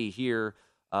Tennessee here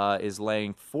is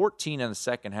laying 14 in the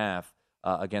second half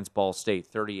against Ball State,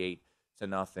 38-0.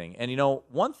 And, you know,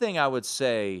 one thing I would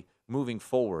say moving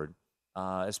forward,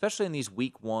 especially in these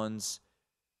week ones,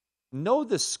 know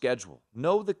the schedule,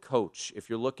 know the coach if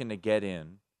you're looking to get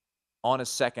in on a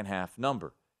second half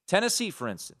number. Tennessee, for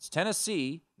instance.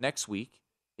 Tennessee next week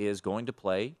is going to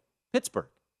play Pittsburgh,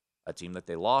 a team that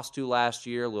they lost to last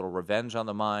year, a little revenge on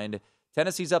the mind.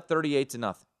 Tennessee's up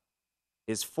 38-0.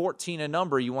 Is 14 a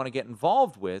number you want to get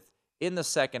involved with in the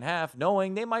second half,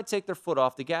 knowing they might take their foot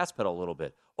off the gas pedal a little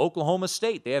bit? Oklahoma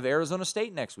State, they have Arizona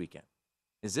State next weekend.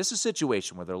 Is this a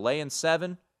situation where they're laying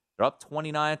 7, they're up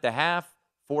 29 at the half,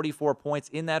 44 points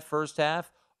in that first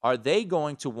half? Are they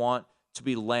going to want to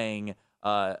be laying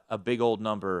a big old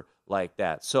number like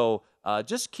that? So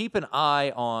just keep an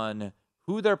eye on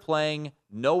who they're playing,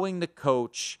 knowing the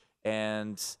coach,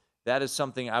 and that is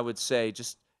something I would say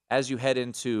just as you head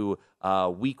into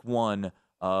week one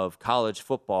of college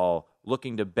football,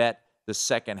 looking to bet the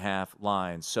second half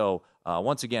line. So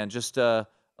once again, just a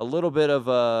little bit of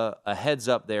a heads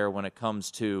up there when it comes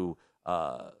to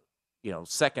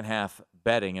second half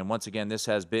betting. And once again, this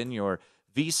has been your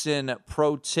VSiN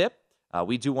Pro Tip.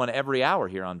 We do one every hour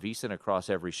here on VSiN across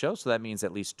every show, so that means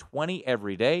at least 20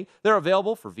 every day. They're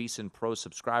available for VSiN Pro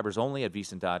subscribers only at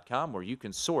VSiN.com, where you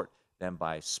can sort them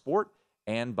by sport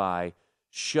and by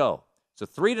show. So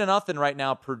 3-0 right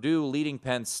now, Purdue leading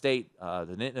Penn State.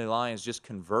 The Nittany Lions just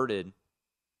converted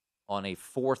on a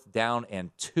 4th down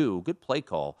and 2. Good play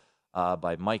call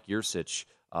by Mike Yurcich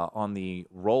on the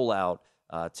rollout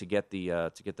to get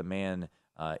the man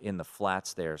in the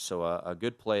flats there. So a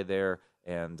good play there,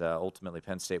 and ultimately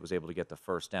Penn State was able to get the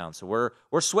first down. So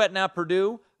we're sweating out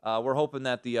Purdue. We're hoping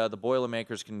that the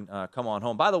Boilermakers can come on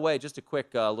home. By the way, just a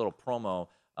quick little promo.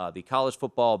 The College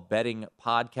Football Betting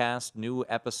Podcast, new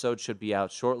episode should be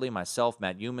out shortly. Myself,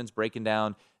 Matt Youmans, breaking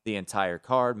down the entire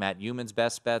card. Matt Youmans'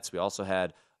 best bets. We also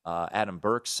had Adam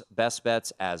Burke's best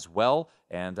bets as well,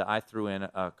 and I threw in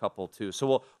a couple too.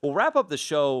 So we'll wrap up the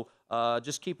show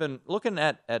just looking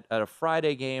at a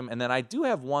Friday game, and then I do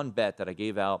have one bet that I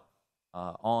gave out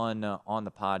on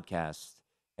the podcast,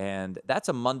 and that's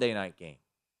a Monday night game.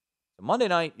 So Monday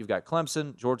night, you've got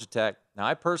Clemson, Georgia Tech. Now,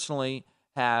 I personally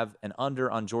have an under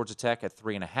on Georgia Tech at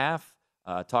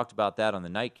 3.5. Talked about that on the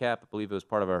nightcap. I believe it was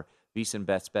part of our VSiN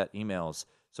Best Bet emails.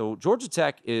 So Georgia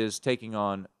Tech is taking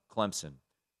on Clemson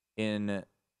in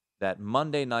that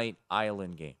Monday night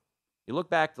island game. You look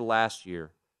back to last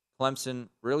year, Clemson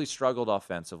really struggled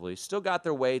offensively, still got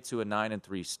their way to a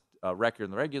 9-3 record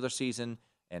in the regular season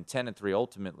and 10-3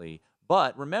 ultimately.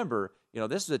 But remember,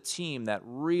 this is a team that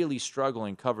really struggled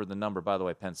and covered the number. By the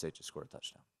way, Penn State just scored a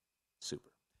touchdown. Super.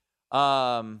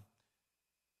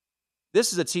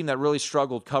 This is a team that really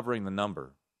struggled covering the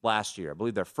number last year. I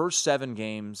believe their first 7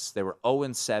 games, they were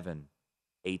 0-7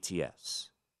 ATS.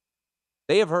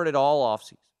 They have heard it all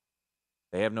offseason.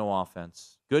 They have no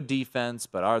offense. Good defense,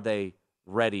 but are they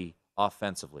ready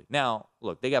offensively? Now,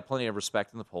 look, they got plenty of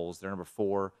respect in the polls. They're number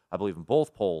 4, I believe, in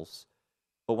both polls.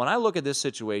 But when I look at this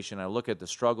situation, I look at the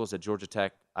struggles that Georgia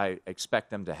Tech, I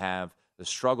expect them to have, the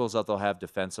struggles that they'll have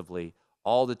defensively,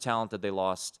 all the talent that they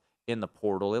lost in the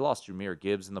portal. They lost Jahmyr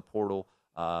Gibbs in the portal.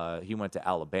 He went to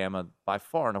Alabama, by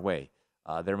far and away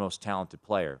their most talented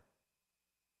player.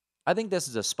 I think this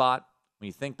is a spot, when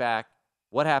you think back,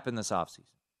 what happened this offseason?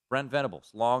 Brent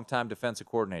Venables, longtime defensive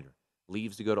coordinator,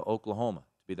 leaves to go to Oklahoma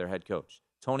to be their head coach.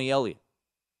 Tony Elliott,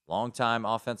 longtime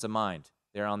offensive mind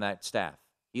there on that staff.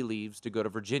 He leaves to go to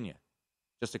Virginia.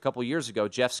 Just a couple years ago,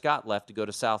 Jeff Scott left to go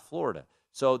to South Florida.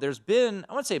 So there's been,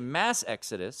 I wouldn't say mass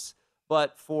exodus,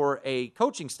 but for a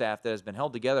coaching staff that has been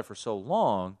held together for so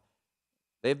long,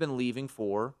 they've been leaving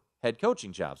for head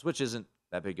coaching jobs, which isn't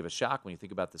that big of a shock when you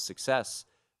think about the success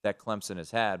that Clemson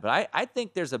has had. But I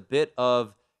think there's a bit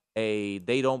of a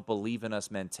they don't believe in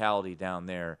us mentality down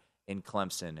there in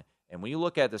Clemson. And when you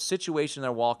look at the situation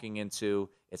they're walking into,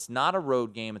 it's not a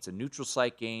road game. It's a neutral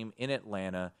site game in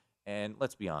Atlanta. And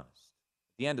let's be honest,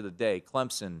 at the end of the day,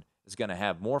 Clemson is going to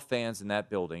have more fans in that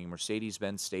building,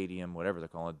 Mercedes-Benz Stadium, whatever they're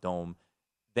calling it, Dome,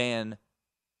 than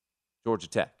Georgia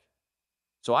Tech.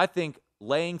 So I think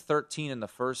laying 13 in the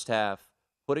first half,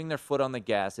 putting their foot on the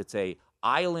gas, it's a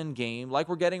island game like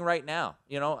we're getting right now.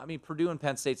 Purdue and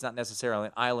Penn State's not necessarily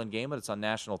an island game, but it's on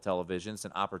national television. It's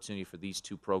an opportunity for these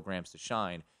two programs to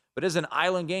shine. But it's an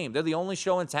island game. They're the only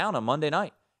show in town on Monday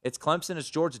night. It's Clemson, it's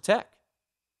Georgia Tech.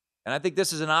 And I think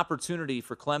this is an opportunity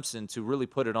for Clemson to really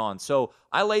put it on. So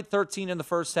I laid 13 in the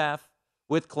first half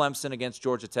with Clemson against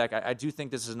Georgia Tech. I do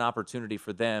think this is an opportunity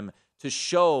for them to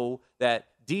show that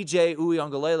DJ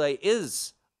Uiagalelei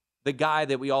is the guy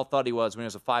that we all thought he was when he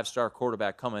was a 5-star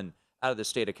quarterback coming out of the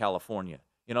state of California.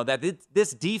 That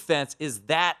this defense is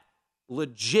that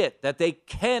legit that they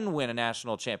can win a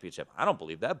national championship. I don't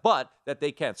believe that, but that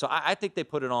they can. So I think they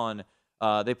put it on.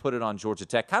 They put it on Georgia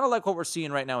Tech, kind of like what we're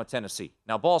seeing right now at Tennessee.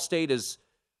 Now, Ball State is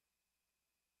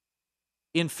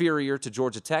inferior to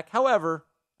Georgia Tech. However,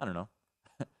 I don't know.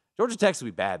 Georgia Tech's going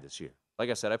to be bad this year.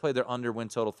 Like I said, I played their under win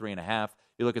total 3.5.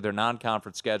 You look at their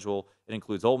non-conference schedule. It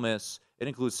includes Ole Miss. It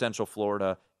includes Central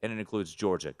Florida. And it includes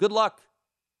Georgia. Good luck.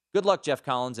 Good luck, Jeff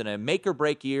Collins, in a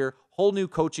make-or-break year. Whole new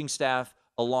coaching staff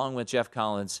along with Jeff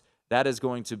Collins. That is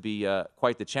going to be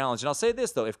quite the challenge. And I'll say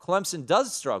this, though. If Clemson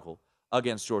does struggle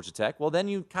against Georgia Tech, well, then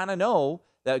you kind of know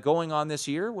that going on this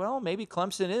year, well, maybe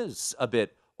Clemson is a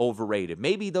bit overrated.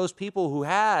 Maybe those people who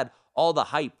had all the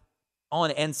hype on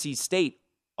NC State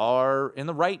are in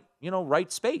the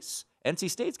right space. NC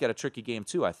State's got a tricky game,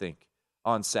 too, I think,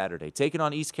 on Saturday. Taking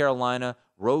on East Carolina,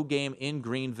 road game in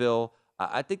Greenville.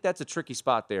 I think that's a tricky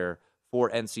spot there for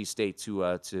NC State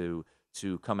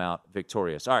to come out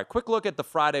victorious. All right, quick look at the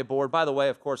Friday board. By the way,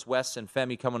 of course, Wes and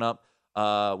Femi coming up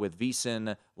with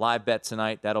VSiN live bet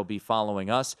tonight. That'll be following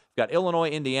us. We've got Illinois,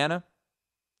 Indiana.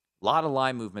 A lot of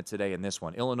line movement today in this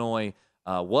one. Illinois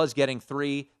was getting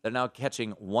 3. They're now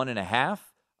catching 1.5.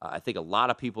 I think a lot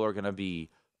of people are going to be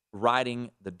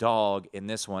riding the dog in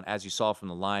this one, as you saw from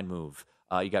the line move.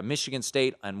 You got Michigan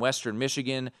State and Western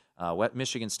Michigan.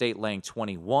 Michigan State laying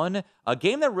 21. A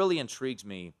game that really intrigues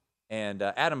me, and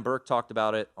Adam Burke talked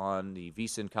about it on the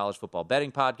VSiN College Football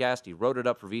Betting Podcast. He wrote it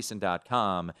up for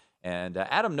VSiN.com, and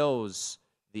Adam knows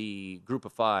the Group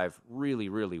of 5 really,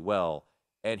 really well,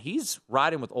 and he's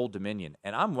riding with Old Dominion,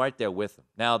 and I'm right there with him.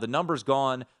 Now, the number's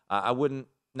gone. I wouldn't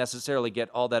necessarily get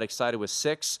all that excited with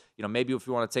 6. Maybe if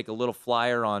you want to take a little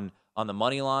flyer on the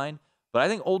money line. But I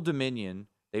think Old Dominion,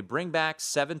 they bring back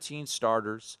 17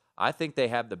 starters. I think they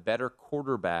have the better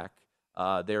quarterback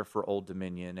there for Old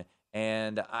Dominion.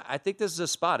 And I think this is a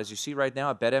spot, as you see right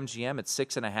now at BetMGM at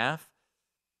 6.5.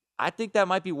 I think that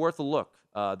might be worth a look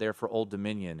there for Old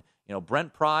Dominion.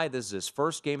 Brent Pry, this is his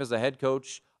first game as the head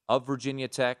coach of Virginia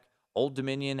Tech. Old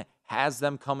Dominion has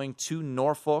them coming to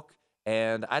Norfolk.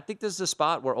 And I think this is a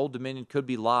spot where Old Dominion could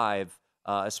be live,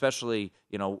 especially,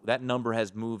 that number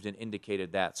has moved and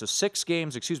indicated that. So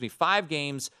 5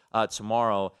 games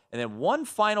tomorrow. And then one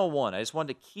final one. I just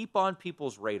wanted to keep on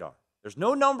people's radar. There's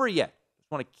no number yet.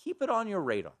 Just want to keep it on your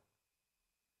radar.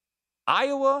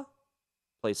 Iowa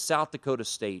plays South Dakota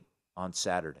State on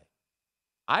Saturday.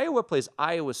 Iowa plays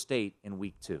Iowa State in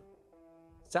week 2.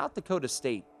 South Dakota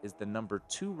State is the number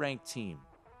 2 ranked team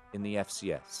in the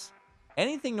FCS.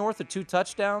 Anything north of 2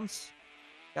 touchdowns,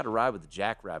 got to ride with the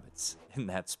Jackrabbits in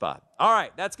that spot. All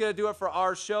right, that's going to do it for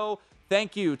our show.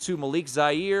 Thank you to Malik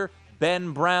Zaire,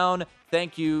 Ben Brown.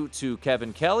 Thank you to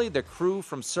Kevin Kelly, the crew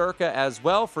from Circa as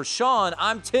well. For Sean,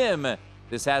 I'm Tim.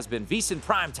 This has been VSiN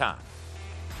Primetime.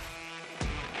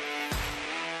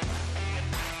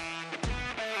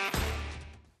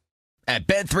 At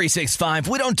Bet365,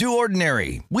 we don't do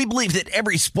ordinary. We believe that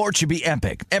every sport should be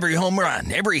epic. Every home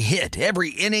run, every hit,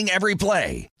 every inning, every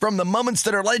play. From the moments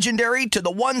that are legendary to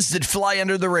the ones that fly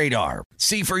under the radar.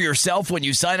 See for yourself when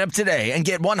you sign up today and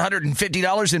get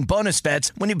 $150 in bonus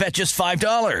bets when you bet just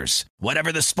 $5.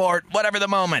 Whatever the sport, whatever the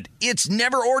moment, it's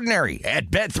never ordinary at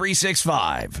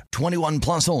Bet365. 21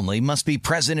 plus only. Must be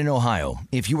present in Ohio.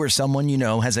 If you or someone you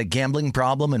know has a gambling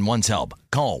problem and wants help,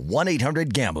 call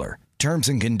 1-800-GAMBLER. Terms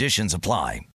and conditions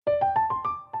apply.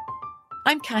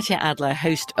 I'm Katya Adler,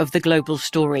 host of The Global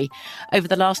Story. Over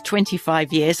the last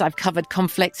 25 years, I've covered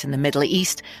conflicts in the Middle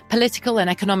East, political and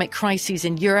economic crises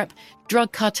in Europe,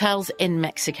 drug cartels in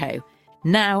Mexico.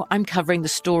 Now I'm covering the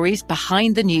stories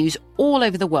behind the news all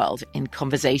over the world in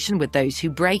conversation with those who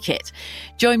break it.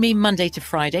 Join me Monday to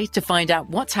Friday to find out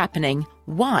what's happening,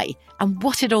 why, and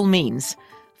what it all means.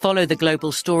 Follow The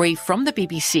Global Story from the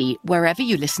BBC wherever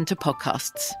you listen to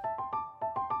podcasts.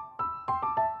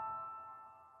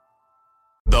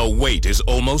 The wait is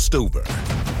almost over.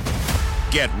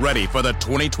 Get ready for the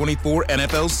 2024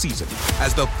 NFL season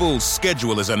as the full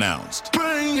schedule is announced.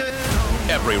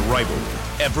 Every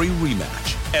rivalry, every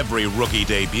rematch, every rookie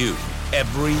debut,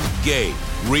 every game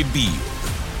revealed.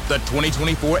 The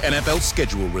 2024 NFL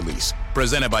schedule release,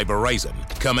 presented by Verizon,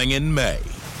 coming in May.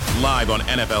 Live on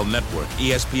NFL Network,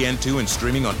 ESPN2, and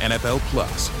streaming on NFL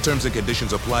Plus. Terms and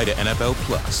conditions apply to NFL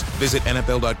Plus. Visit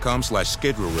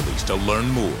NFL.com/schedule release to learn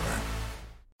more.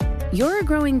 You're a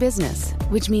growing business,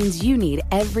 which means you need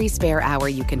every spare hour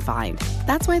you can find.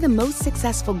 That's why the most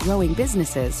successful growing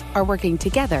businesses are working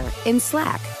together in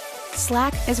Slack.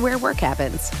 Slack is where work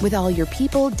happens, with all your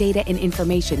people, data, and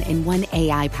information in one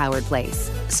AI-powered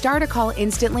place. Start a call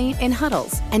instantly in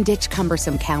huddles and ditch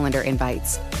cumbersome calendar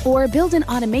invites. Or build an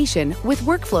automation with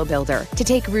Workflow Builder to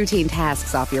take routine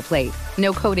tasks off your plate.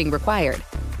 No coding required.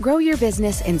 Grow your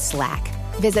business in Slack.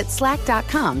 Visit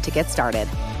slack.com to get started.